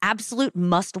time. Absolute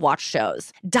must-watch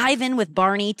shows. Dive in with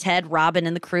Barney, Ted, Robin,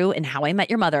 and the crew in How I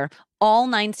Met Your Mother. All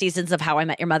 9 seasons of How I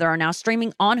Met Your Mother are now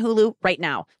streaming on Hulu right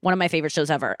now. One of my favorite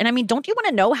shows ever. And I mean, don't you want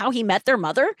to know how he met their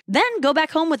mother? Then go back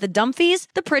home with the Dumfies,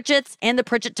 the Pritchetts, and the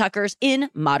Pritchett Tuckers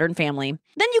in Modern Family.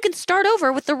 Then you can start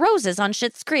over with the Roses on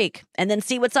Schitt's Creek. And then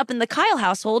see what's up in the Kyle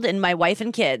household in My Wife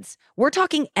and Kids. We're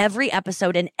talking every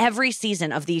episode and every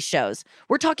season of these shows.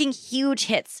 We're talking huge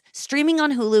hits, streaming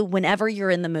on Hulu whenever you're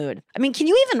in the mood. I mean, can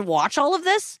you even watch all of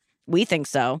this? We think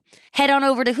so. Head on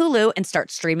over to Hulu and start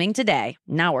streaming today.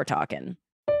 Now we're talking.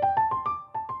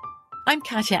 I'm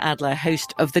Katya Adler,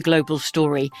 host of The Global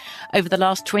Story. Over the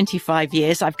last 25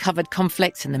 years, I've covered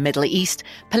conflicts in the Middle East,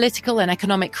 political and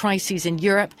economic crises in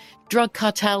Europe, drug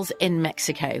cartels in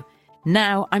Mexico.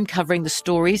 Now I'm covering the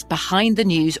stories behind the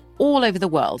news all over the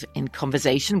world in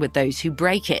conversation with those who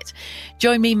break it.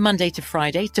 Join me Monday to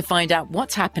Friday to find out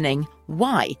what's happening,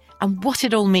 why, and what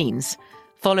it all means.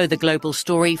 Follow The Global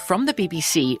Story from the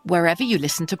BBC wherever you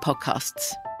listen to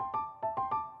podcasts.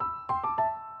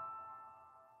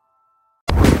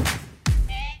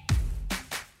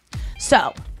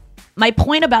 So, my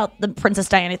point about the Princess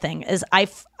Diana thing is I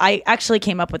actually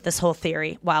came up with this whole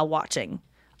theory while watching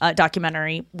a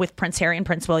documentary with Prince Harry and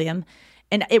Prince William.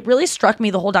 And it really struck me,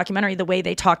 the whole documentary, the way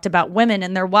they talked about women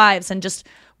and their wives and just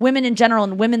women in general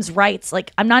and women's rights.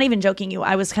 Like, I'm not even joking you.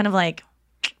 I was kind of like,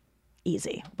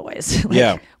 easy, boys. Like,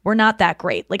 yeah. We're not that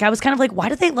great. Like, I was kind of like, why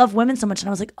do they love women so much? And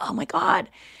I was like, oh my God.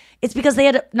 It's because they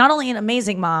had not only an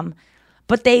amazing mom,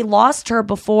 but they lost her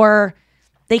before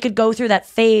they could go through that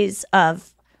phase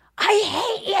of,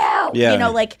 I hate you. Yeah. You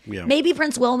know, like Yeah. maybe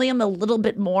Prince William a little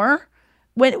bit more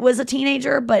when it was a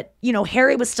teenager, but, you know,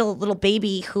 Harry was still a little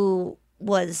baby who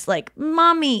was like,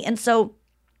 mommy. And so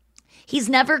he's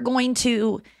never going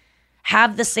to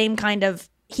have the same kind of,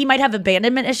 he might have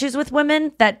abandonment issues with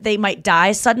women that they might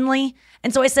die suddenly.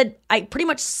 And so I said, I pretty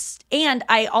much, and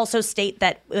I also state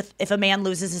that if a man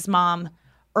loses his mom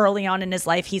early on in his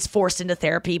life, he's forced into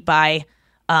therapy by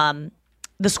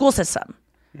the school system.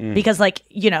 Because, like,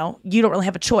 you know, you don't really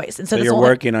have a choice. And so you're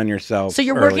working on yourself. So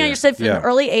you're working on yourself from an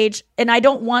early age. And I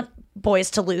don't want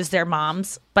boys to lose their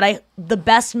moms. But the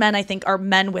best men, I think, are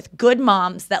men with good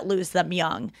moms that lose them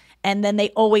young. And then they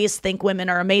always think women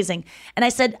are amazing. And I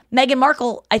said, Meghan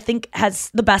Markle, I think, has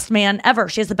the best man ever.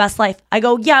 She has the best life. I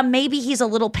go, yeah, maybe he's a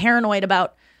little paranoid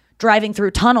about driving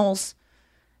through tunnels.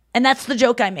 And that's the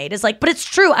joke I made. Is like, but it's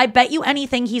true. I bet you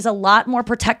anything he's a lot more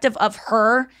protective of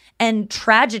her and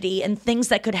tragedy and things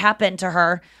that could happen to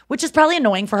her, which is probably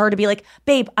annoying for her to be like,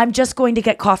 babe, I'm just going to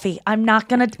get coffee. I'm not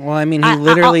going to. Well, I mean, he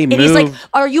literally moved. And he's like,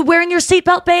 are you wearing your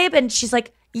seatbelt, babe? And she's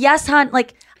like, yes, hon.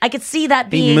 Like, I could see that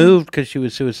being. He moved because she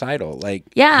was suicidal. Like,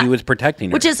 yeah, he was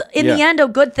protecting her. Which is, in the end, a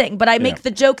good thing. But I make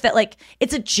the joke that, like,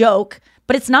 it's a joke,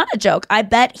 but it's not a joke. I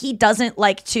bet he doesn't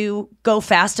like to go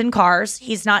fast in cars.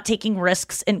 He's not taking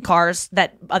risks in cars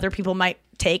that other people might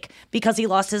take because he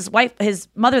lost his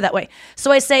mother that way.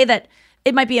 So I say that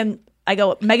it might be I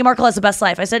go, Meghan Markle has the best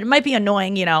life. I said it might be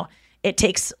annoying, it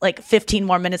takes like 15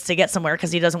 more minutes to get somewhere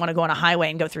because he doesn't want to go on a highway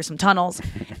and go through some tunnels.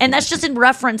 And that's just in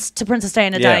reference to Princess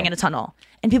Diana dying in a tunnel.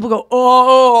 And people go,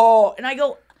 oh, and I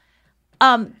go,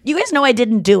 you guys know I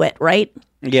didn't do it, right?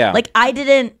 Yeah. Like I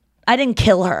didn't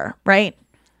kill her, right?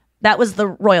 That was the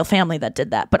royal family that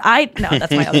did that. But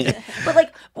that's my other thing. But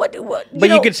like, what But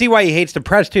you can see why he hates the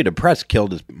press too. The press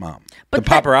killed his mom. The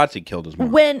paparazzi killed his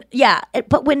mom.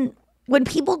 But when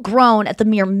people groan at the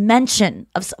mere mention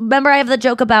of, remember I have the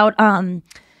joke about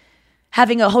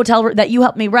having a hotel room that you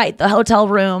helped me write, the hotel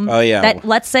room. Oh yeah. That,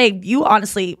 let's say you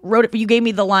honestly wrote it. You gave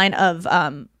me the line of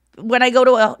when I go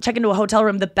to check into a hotel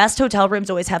room, the best hotel rooms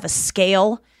always have a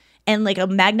scale and like a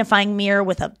magnifying mirror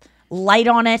with a light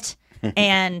on it,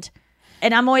 and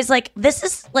I'm always like, this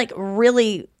is like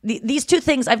really these two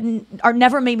things are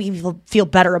never made me feel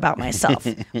better about myself.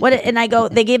 And I go,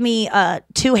 they gave me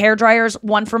 2 hair dryers,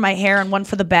 one for my hair and one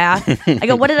for the bath. I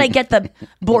go, what did I get? The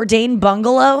Bourdain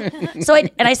bungalow. So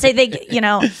I say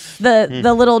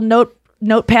the little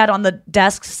notepad on the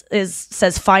desks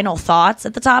says final thoughts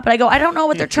at the top, and I go, I don't know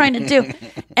what they're trying to do,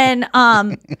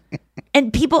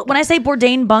 and people, when I say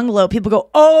Bourdain bungalow, people go,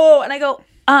 oh, and I go,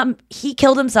 he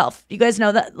killed himself. You guys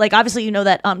know that? Like, obviously you know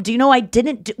that. Do you know I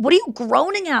didn't do, what are you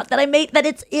groaning at? That I made, that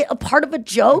it's a part of a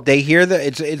joke? They hear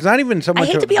that it's not even so much. I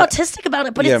hate to be autistic about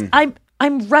it, but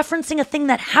I'm referencing a thing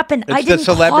that happened. It's I didn't the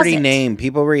celebrity cause it. name.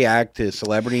 People react to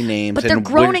celebrity names. But they're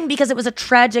groaning because it was a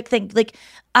tragic thing. Like,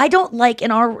 I don't like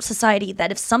in our society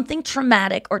that if something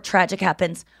traumatic or tragic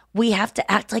happens, we have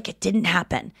to act like it didn't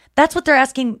happen. That's what they're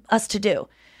asking us to do.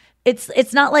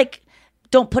 It's not like,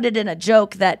 don't put it in a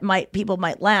joke that people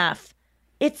might laugh.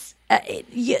 It's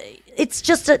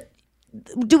just a.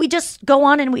 Do we just go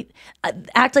on and we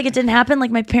act like it didn't happen, like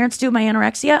my parents do my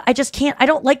anorexia? I just can't. I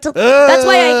don't like to. That's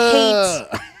why I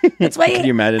hate. That's why. Can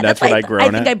you imagine? That's what I groan at.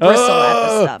 I think I bristle at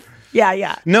this stuff.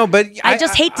 Yeah. No, but I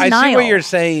just hate denial. I see what you're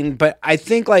saying, but I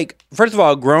think, like, first of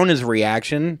all, groan is a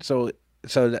reaction, so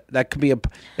that could be a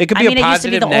positive, it used to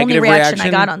be the only reaction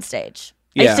I got on stage.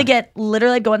 Yeah. I used to get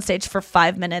literally go on stage for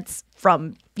 5 minutes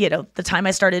from the time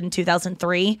I started in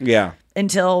 2003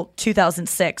 until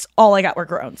 2006. All I got were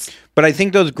groans. But I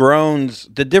think those groans,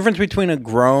 the difference between a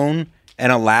groan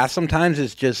and a laugh sometimes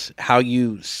is just how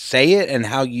you say it and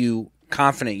how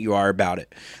confident you are about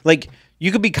it. Like,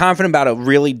 you could be confident about a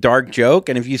really dark joke,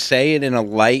 and if you say it in a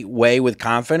light way with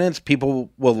confidence,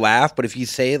 people will laugh. But if you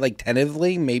say it like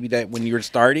tentatively, maybe that when you're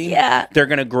starting, they're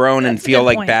going to groan and feel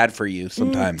like bad for you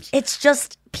sometimes. It's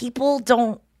just people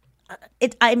don't.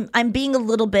 I'm being a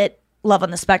little bit love on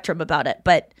the spectrum about it,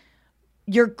 but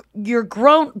your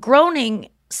groaning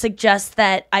suggests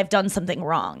that I've done something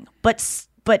wrong. But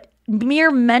mere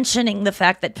mentioning the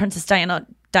fact that Princess Diana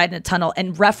died in a tunnel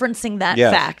and referencing that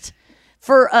fact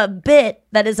for a bit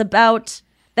that is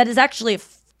actually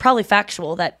probably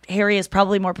factual, that Harry is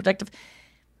probably more protective.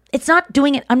 It's not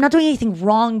doing it. I'm not doing anything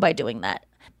wrong by doing that.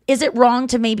 Is it wrong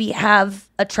to maybe have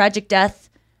a tragic death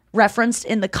referenced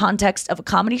in the context of a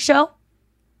comedy show?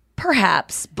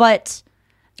 Perhaps, but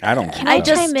I don't. Can I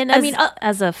chime in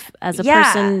as a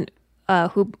person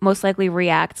who most likely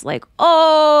reacts like,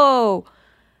 oh,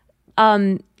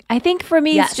 I think for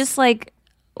me it's just like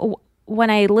when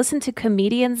I listen to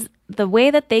comedians, the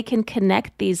way that they can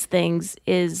connect these things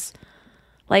is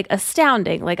like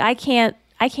astounding. Like I can't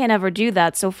ever do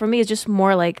that. So for me, it's just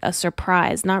more like a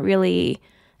surprise, not really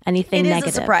anything negative. It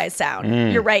is a surprise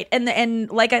sound. You're right. And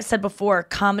like I said before,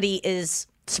 comedy is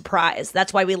surprise.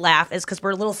 That's why we laugh, is because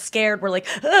we're a little scared. We're like,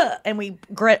 ugh, and we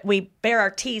bare our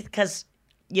teeth because,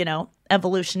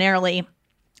 evolutionarily,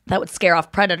 that would scare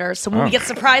off predators. So when we get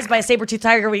surprised by a saber-toothed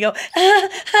tiger, we go,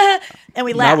 and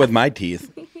we laugh. Not with my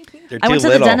teeth. They're too I went to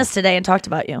little. the dentist today and talked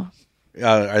about you.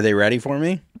 Are they ready for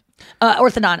me?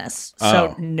 Orthodontist.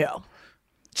 So no.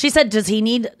 She said, does he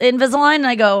need Invisalign? And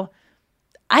I go,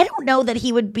 I don't know that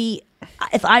he would be.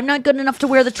 If I'm not good enough to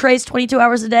wear the trays 22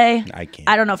 hours a day, I can't.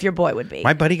 I don't know if your boy would be.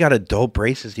 My buddy got adult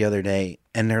braces the other day,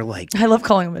 and they're like, I love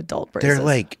calling them adult braces. they're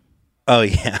like, oh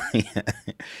yeah,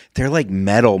 they're like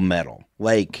metal,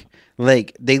 like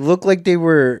they look like they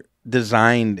were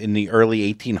designed in the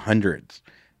early 1800s.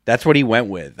 That's what he went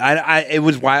with. It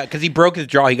was wild because he broke his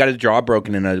jaw. He got his jaw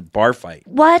broken in a bar fight.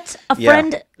 What? A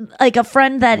friend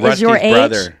that Rusty's is your age?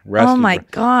 brother, Oh my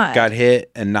God. Got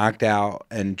hit and knocked out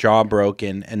and jaw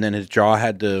broken, and then his jaw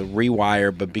had to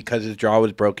rewire, but because his jaw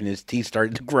was broken, his teeth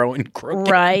started to grow and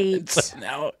crooked. Right. So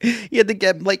now he had to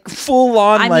get like full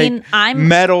on I'm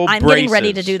metal I'm braces. getting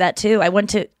ready to do that too.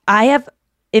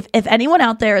 If anyone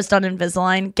out there has done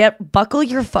Invisalign, buckle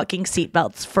your fucking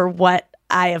seatbelts for what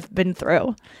I have been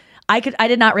through. I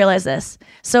did not realize this.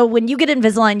 So when you get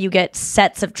Invisalign, you get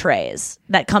sets of trays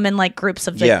that come in like groups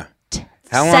of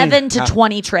 7 to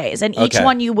 20 trays, and each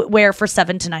one you wear for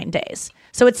 7 to 9 days.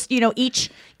 So it's,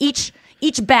 each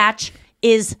batch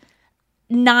is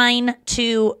 9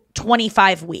 to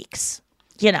 25 weeks,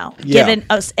 given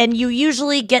us, and you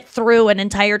usually get through an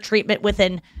entire treatment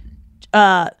within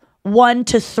 1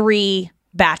 to 3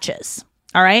 batches.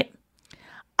 All right.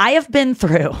 I have been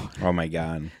through, oh my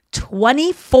God,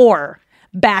 24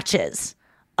 batches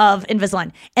of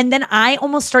Invisalign. And then I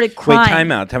almost started crying. Wait,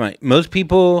 time out. Most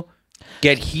people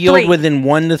get healed within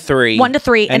 1 to 3. 1 to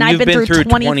 3, and I've been through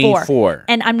 24.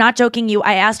 And I'm not joking you.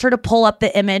 I asked her to pull up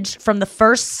the image from the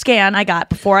first scan I got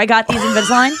before I got these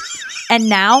Invisalign, and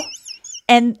now,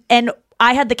 and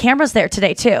I had the cameras there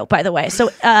today too, by the way. So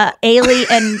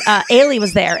Ailey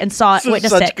was there and witnessed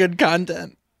such it. Good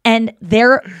content. And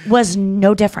there was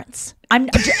no difference.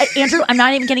 Andrew, I'm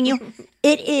not even kidding you.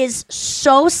 It is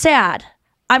so sad.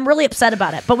 I'm really upset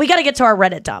about it. But we got to get to our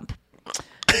Reddit dump.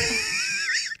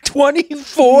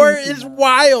 24 is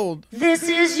wild. This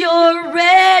is your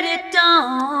Reddit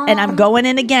dump. And I'm going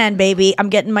in again, baby. I'm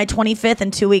getting my 25th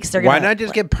in 2 weeks. Why not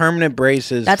just get permanent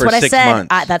braces for 6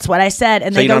 months? That's what I said.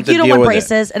 And they go, you don't want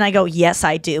braces? And I go, yes,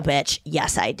 I do, bitch.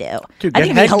 Yes, I do. Dude, I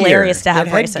think it'd be hilarious to have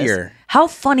braces. Headgear. How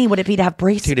funny would it be to have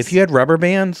braces? Dude, if you had rubber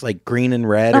bands, like green and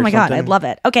red my God, I'd love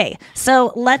it. Okay,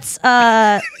 so let's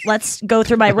go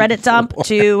through my Reddit dump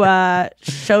to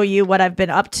show you what I've been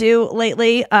up to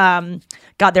lately.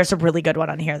 God, there's a really good one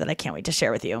on here that I can't wait to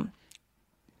share with you.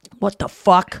 What the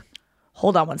fuck?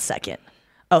 Hold on one second.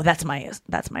 Oh, that's my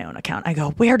own account. I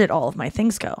go, where did all of my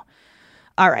things go?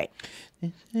 All right.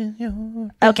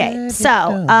 Okay,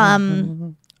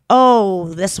 so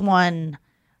this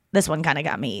one kind of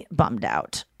got me bummed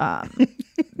out.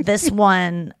 This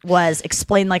one was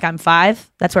explain like I'm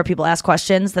 5. That's where people ask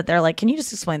questions that they're like, can you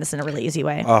just explain this in a really easy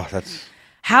way? Oh, that's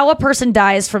how a person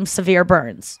dies from severe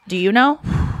burns. Do you know?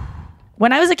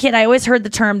 When I was a kid, I always heard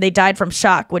the term they died from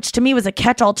shock, which to me was a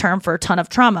catch-all term for a ton of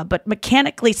trauma. But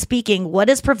mechanically speaking, what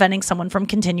is preventing someone from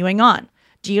continuing on?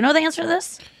 Do you know the answer to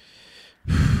this?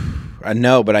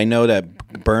 No, but I know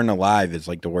that burn alive is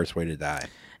like the worst way to die.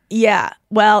 Yeah,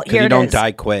 well, here it is. You don't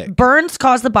die quick. Burns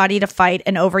cause the body to fight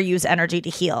and overuse energy to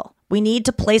heal. We need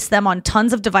to place them on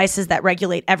tons of devices that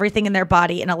regulate everything in their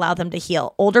body and allow them to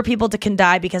heal. Older people can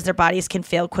die because their bodies can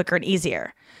fail quicker and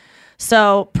easier.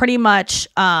 So pretty much...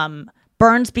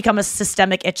 burns become a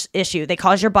systemic issue. They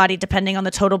cause your body, depending on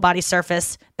the total body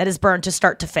surface that is burned, to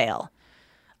start to fail.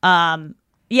 So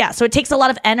it takes a lot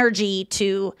of energy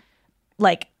to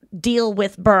deal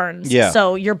with burns. Yeah.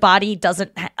 So your body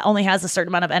only has a certain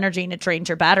amount of energy, and it drains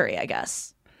your battery, I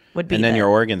guess. Would be. And then your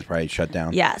organs probably shut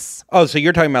down. Yes. Oh, so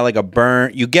you're talking about like a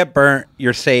burn. You get burnt,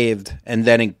 you're saved, and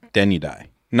then you die.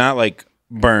 Not like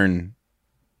burn.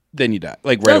 Then you die.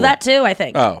 Like right away. That too, I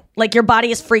think. Oh. Like your body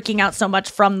is freaking out so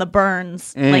much from the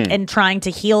burns, and trying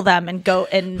to heal them and go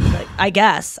and I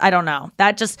guess. I don't know.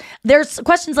 There's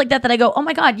questions like that I go, oh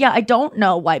my God, yeah, I don't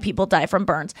know why people die from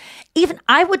burns. Even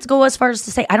I would go as far as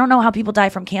to say, I don't know how people die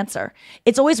from cancer.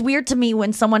 It's always weird to me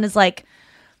when someone is like,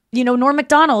 Norm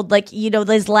Macdonald,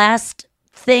 his last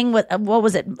thing with, what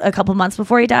was it, a couple months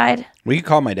before he died? We could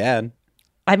call my dad.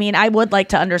 I mean, I would like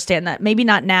to understand that. Maybe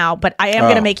not now, but I am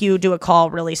going to make you do a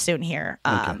call really soon here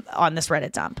on this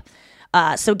Reddit dump.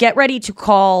 So get ready to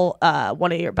call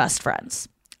one of your best friends.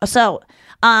 So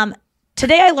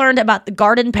today I learned about the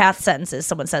garden path sentences.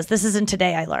 Someone says, this isn't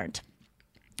today I learned,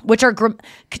 which are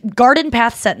garden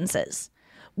path sentences,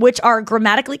 which are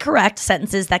grammatically correct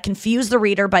sentences that confuse the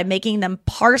reader by making them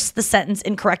parse the sentence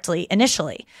incorrectly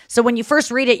initially. So when you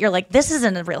first read it, you're like, this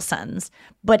isn't a real sentence.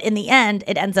 But in the end,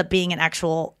 it ends up being an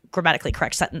actual grammatically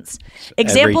correct sentence.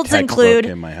 Examples include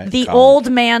the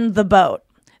old man, the boat.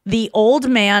 The old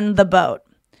man, the boat.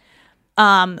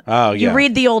 You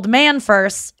read the old man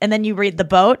first, and then you read the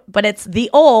boat, but it's the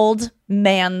old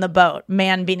man, the boat.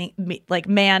 Man being like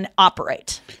man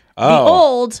operate. The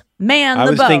old man, the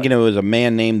boat. I was thinking it was a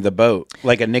man named the boat,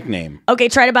 like a nickname. Okay,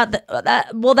 try about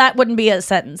that. Well, that wouldn't be a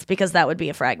sentence because that would be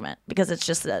a fragment because it's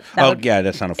just that.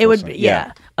 That's not a full sentence.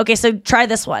 Yeah. Okay, so try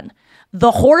this one. The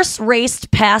horse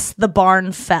raced past the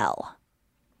barn fell.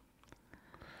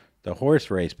 The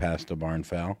horse raced past the barn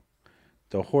fell.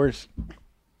 The horse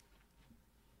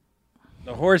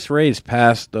raced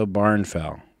past the barn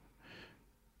fell.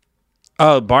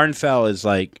 Oh, barn fell is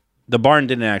like the barn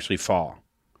didn't actually fall.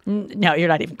 No, you're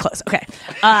not even close. Okay.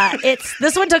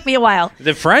 This one took me a while. Is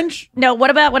it French? No,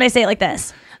 what about when I say it like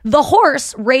this? The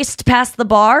horse raced past the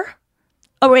bar.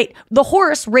 Oh, wait. The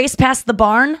horse raced past the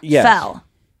barn, fell.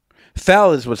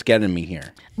 Fell is what's getting me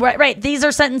here. Right. These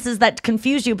are sentences that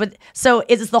confuse you. But so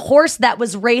it's the horse that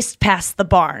was raced past the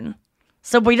barn.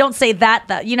 So we don't say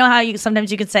that. You know how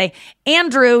sometimes you could say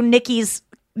Andrew, Nikki's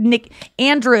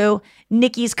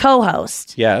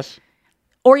co-host. Yes.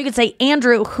 Or you could say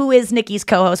Andrew, who is Nikki's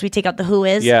co-host. We take out the who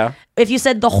is. Yeah. If you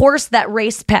said the horse that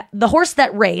raced.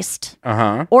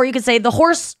 Or you could say the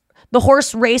horse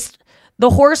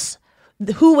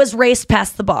who was raced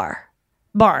past the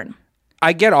barn.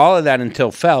 I get all of that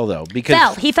until fell though,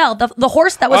 because He fell. The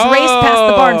horse that was raced past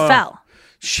the barn fell.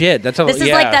 Shit, that's This is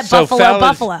like that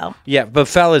buffalo. Yeah, but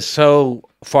fell is so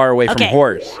far away from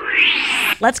horse.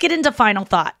 Let's get into final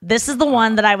thought. This is the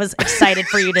one that I was excited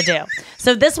for you to do.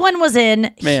 So this one was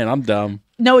in... Man, I'm dumb.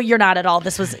 No, you're not at all.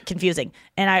 This was confusing.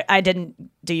 And I didn't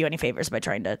do you any favors by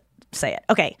trying to say it.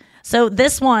 Okay, so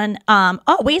this one...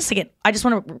 wait a second. I just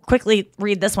want to quickly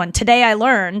read this one. Today I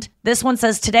learned... This one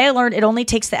says, today I learned it only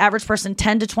takes the average person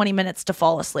 10 to 20 minutes to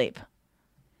fall asleep.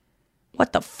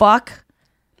 What the fuck?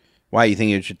 Why, you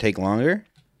think it should take longer?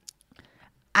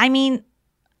 I mean...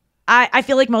 I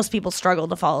feel like most people struggle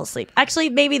to fall asleep. Actually,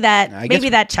 maybe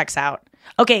that checks out.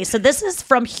 Okay, so this is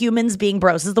from Humans Being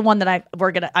Bros. This is the one that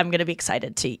I'm gonna be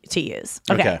excited to use.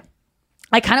 Okay.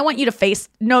 I kind of want you to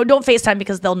don't FaceTime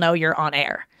because they'll know you're on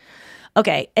air.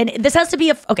 Okay, and this has to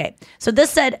be okay. So this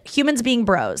said Humans Being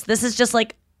Bros. This is just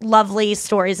like lovely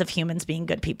stories of humans being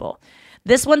good people.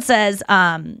 This one says,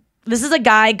 this is a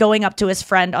guy going up to his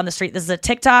friend on the street. This is a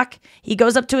TikTok. He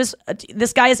goes up to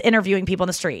this guy is interviewing people on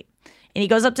the street. And he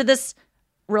goes up to this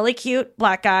really cute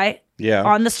black guy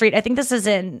on the street. I think this is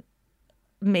in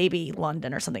maybe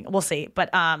London or something. We'll see.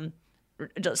 But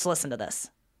just listen to this.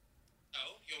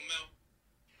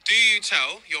 Do you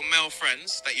tell your male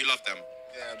friends that you love them?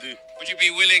 Yeah, I do. Would you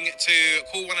be willing to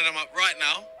call one of them up right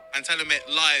now and tell them it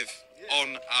live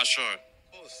on our show?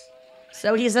 Of course.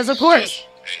 So he says, of course.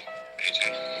 Hey,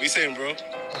 what you saying, bro? I'm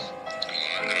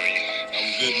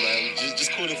good, man.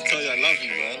 Just calling to tell you I love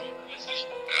you, man.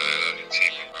 I love you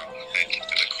too, bro. Thank you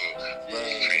for the call. Man,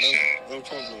 no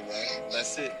problem, man.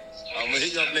 That's it. I'm going to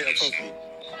hit you up later properly.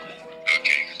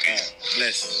 Okay, peace.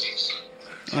 Bless.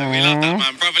 We love that,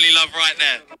 man. Brotherly love right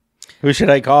there. Who should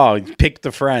I call? Pick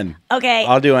the friend. Okay.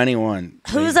 I'll do anyone.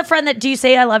 Who's a friend that... Do you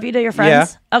say I love you to your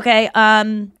friends? Yeah. Okay.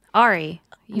 Ari.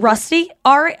 Rusty?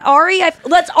 Ari?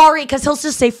 Let's Ari, because he'll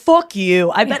just say, fuck you.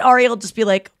 I bet Ari will just be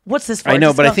like, what's this for? I know,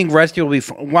 just but go, I think Rusty will be...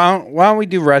 Why don't we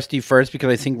do Rusty first? Because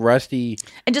I think Rusty...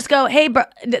 And just go, hey, bro...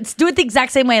 Let's do it the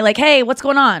exact same way. Like, hey, what's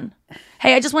going on?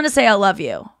 Hey, I just want to say I love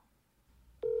you.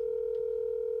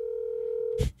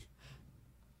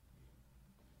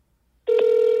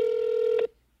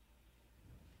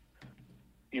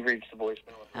 You reached the voicemail.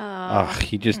 Ugh,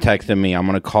 he just texted me. I'm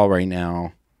going to call right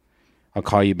now. I'll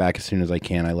call you back as soon as I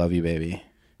can. I love you, baby.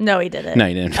 No, he didn't. No,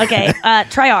 he didn't. Okay,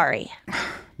 try Ari.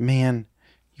 Man,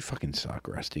 you fucking suck,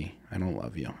 Rusty. I don't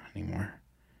love you anymore.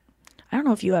 I don't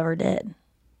know if you ever did.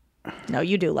 No,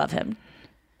 you do love him.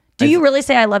 Do you really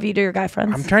say I love you to your guy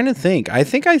friends? I'm trying to think. I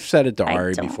think I've said it to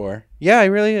Ari before. Yeah, I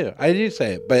really do. I do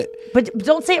say it, but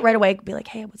don't say it right away. Be like,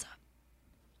 hey, what's up?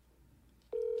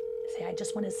 Say, I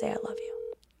just want to say I love you.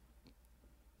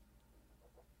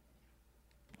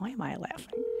 Why am I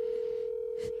laughing?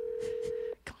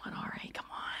 Come on, Ari, come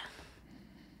on.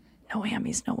 No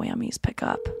whammies, pick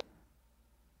up.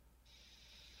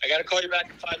 I gotta call you back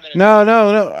in 5 minutes.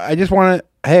 No. I just want to...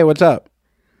 Hey, what's up?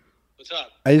 What's up?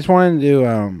 I just wanted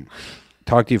to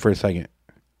talk to you for a second.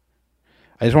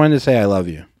 I just wanted to say I love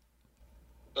you.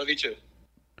 Love you too.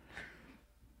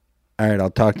 All right,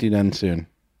 I'll talk to you then soon.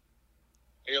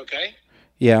 Are you okay?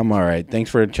 Yeah, I'm all right.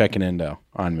 Thanks for checking in, though,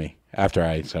 on me after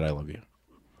I said I love you.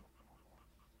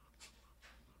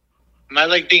 Am I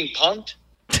like being punked?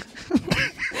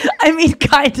 I mean,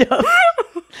 kind of.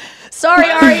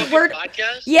 Sorry, Ari. We're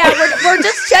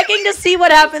just checking to see what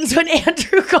happens when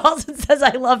Andrew calls and says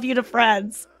I love you to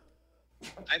friends.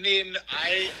 I mean,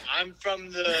 I'm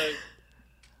from the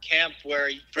camp where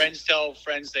friends tell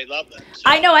friends they love them. So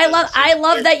I know. I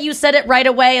love that you said it right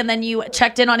away and then you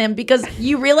checked in on him because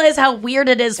you realize how weird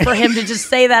it is for him to just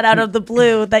say that out of the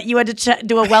blue that you had to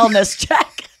do a wellness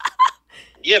check.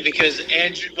 Yeah, because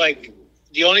Andrew, like,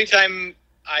 the only time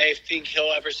I think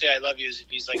he'll ever say I love you is if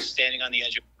he's like standing on the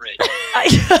edge of a bridge.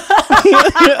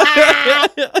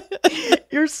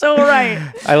 You're so right.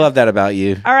 I love that about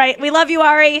you. All right. We love you,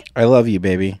 Ari. I love you,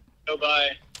 baby. Oh,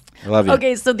 bye. I love you.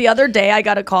 Okay, so the other day I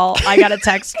got a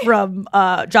text from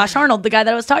Josh Arnold, the guy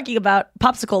that I was talking about,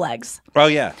 Popsicle Legs. Oh,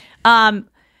 yeah.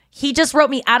 He just wrote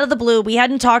me out of the blue. We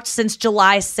hadn't talked since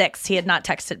July 6th. He had not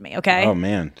texted me, okay? Oh,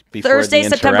 man. Thursday,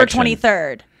 September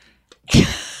 23rd.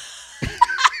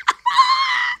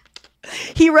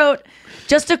 He wrote,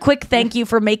 Just a quick thank you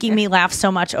for making me laugh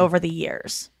so much over the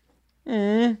years.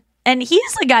 And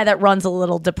he's the guy that runs a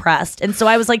little depressed. And so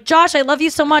I was like, Josh, I love you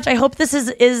so much. I hope this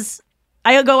is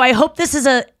I hope this is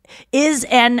a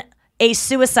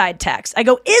suicide text. I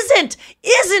go, isn't.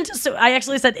 So I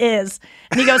actually said is.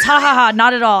 And he goes, ha ha ha,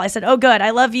 not at all. I said, oh good,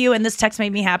 I love you. And this text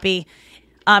made me happy.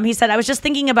 He said, I was just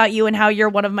thinking about you and how you're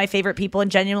one of my favorite people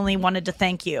and genuinely wanted to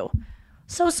thank you.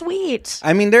 So sweet.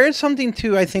 I mean, there is something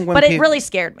too, I think, but it really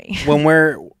scared me. When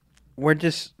we're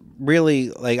just really,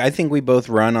 like, I think we both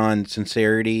run on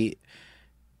sincerity,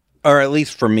 or at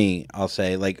least for me, I'll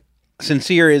say, like,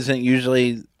 sincere isn't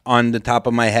usually on the top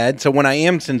of my head. So when I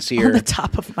am sincere, on the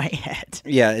top of my head,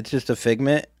 yeah, it's just a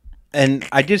figment. And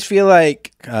I just feel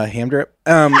like ham drip.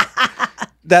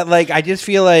 That, like, I just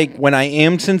feel like when I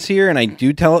am sincere and I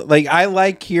do tell, like, I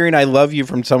like hearing I love you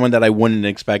from someone that I wouldn't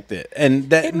expect it. And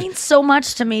that it means so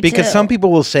much to me, because too. some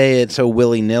people will say it so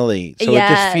willy-nilly. So it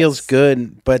just feels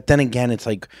good. But then again, it's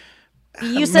like,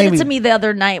 you said it to me the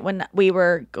other night when we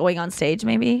were going on stage,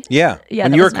 maybe? Yeah.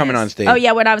 When you were coming on stage. Oh,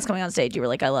 yeah, when I was coming on stage, you were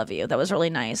like, I love you. That was really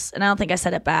nice. And I don't think I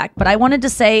said it back. But I wanted to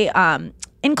say,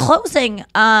 in closing,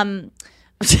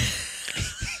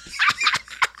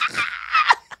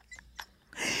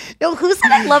 no, who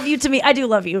said I love you to me? I do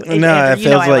love you. No, Andrew, it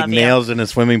feels like nails in a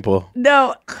swimming pool.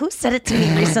 No, who said it to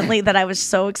me recently that I was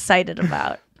so excited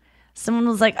about? Someone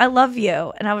was like, I love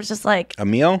you. And I was just like...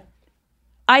 Emil?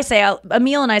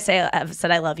 Emil and I have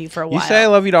said I love you for a while. You say I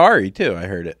love you to Ari, too. I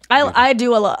heard it. I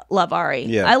do love Ari.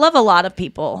 Yeah. I love a lot of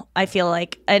people, I feel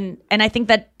like. And I think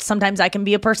that sometimes I can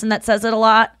be a person that says it a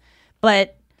lot.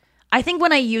 But I think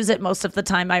when I use it most of the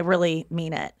time, I really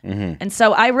mean it. Mm-hmm. And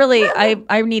so I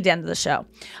need to end the show.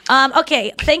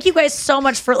 Okay, thank you guys so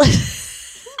much for listening.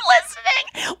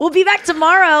 We'll be back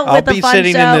tomorrow with a fun show. I'll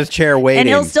be sitting in this chair waiting. And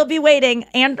he'll still be waiting.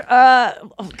 And,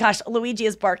 Luigi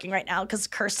is barking right now because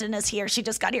Kirsten is here. She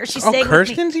just got here. She's staying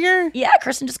Kirsten's here? Yeah,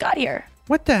 Kirsten just got here.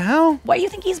 What the hell? Why do you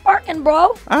think he's barking,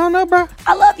 bro? I don't know, bro.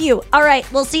 I love you. All right,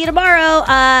 we'll see you tomorrow.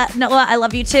 Noah, I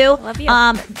love you too. Love you.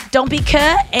 Don't be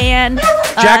cut and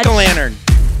jack-o'-lantern.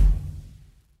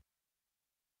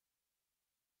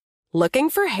 Looking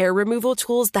for hair removal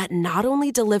tools that not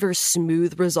only deliver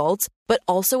smooth results, but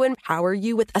also empower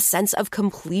you with a sense of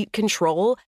complete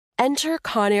control? Enter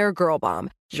Conair Girl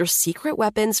Bomb, your secret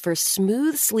weapons for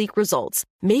smooth, sleek results,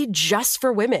 made just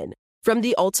for women. From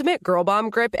the ultimate Girl Bomb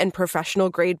grip and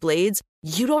professional-grade blades,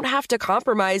 you don't have to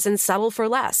compromise and settle for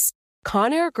less.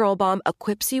 Conair Girl Bomb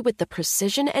equips you with the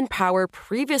precision and power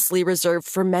previously reserved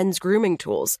for men's grooming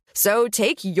tools. So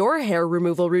take your hair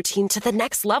removal routine to the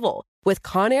next level with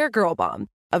Conair Girl Bomb.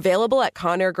 Available at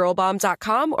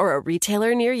ConairGirlBomb.com or a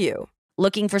retailer near you.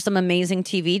 Looking for some amazing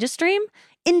TV to stream?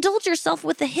 Indulge yourself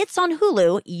with the hits on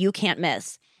Hulu you can't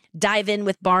miss. Dive in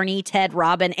with Barney, Ted,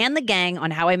 Robin, and the gang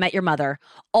on How I Met Your Mother.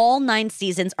 All 9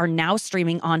 seasons are now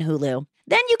streaming on Hulu.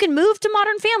 Then you can move to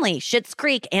Modern Family, Schitt's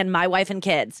Creek, and My Wife and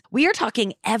Kids. We are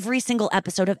talking every single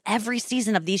episode of every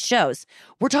season of these shows.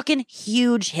 We're talking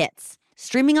huge hits.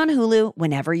 Streaming on Hulu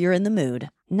whenever you're in the mood.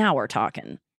 Now we're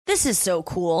talking. This is so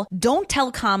cool. Don't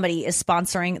Tell Comedy is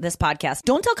sponsoring this podcast.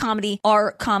 Don't Tell Comedy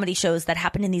are comedy shows that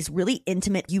happen in these really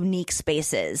intimate, unique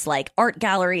spaces like art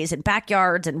galleries and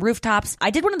backyards and rooftops.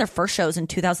 I did one of their first shows in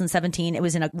 2017. It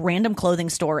was in a random clothing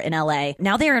store in LA.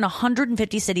 Now they are in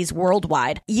 150 cities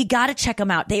worldwide. You got to check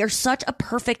them out. They are such a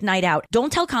perfect night out.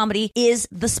 Don't Tell Comedy is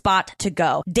the spot to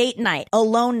go. Date night,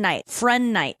 alone night,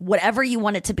 friend night, whatever you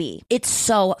want it to be. It's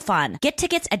so fun. Get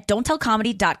tickets at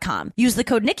don'ttellcomedy.com. Use the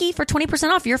code Nikki for 20%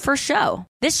 off your first show.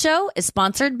 This show is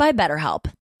sponsored by BetterHelp.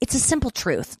 It's a simple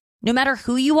truth. No matter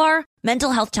who you are, mental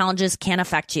health challenges can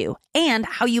affect you, and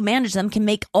how you manage them can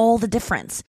make all the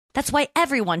difference. That's why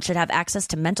everyone should have access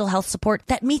to mental health support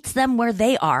that meets them where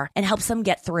they are and helps them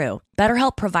get through.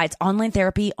 BetterHelp provides online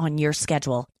therapy on your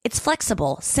schedule. It's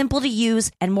flexible, simple to use,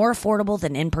 and more affordable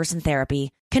than in-person therapy.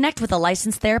 Connect with a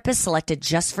licensed therapist selected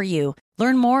just for you.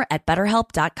 Learn more at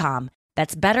BetterHelp.com.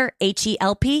 That's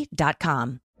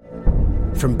BetterHelp.com.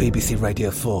 From BBC Radio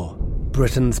 4,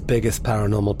 Britain's biggest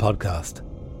paranormal podcast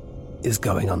is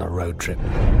going on a road trip.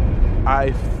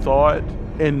 I thought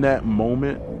in that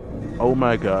moment, oh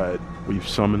my God, we've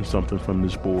summoned something from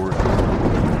this board.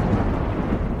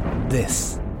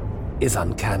 This is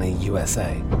Uncanny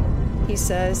USA. He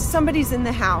says, somebody's in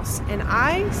the house, and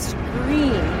I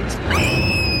screamed.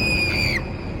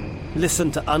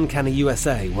 Listen to Uncanny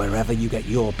USA wherever you get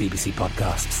your BBC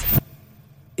podcasts,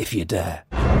 if you dare.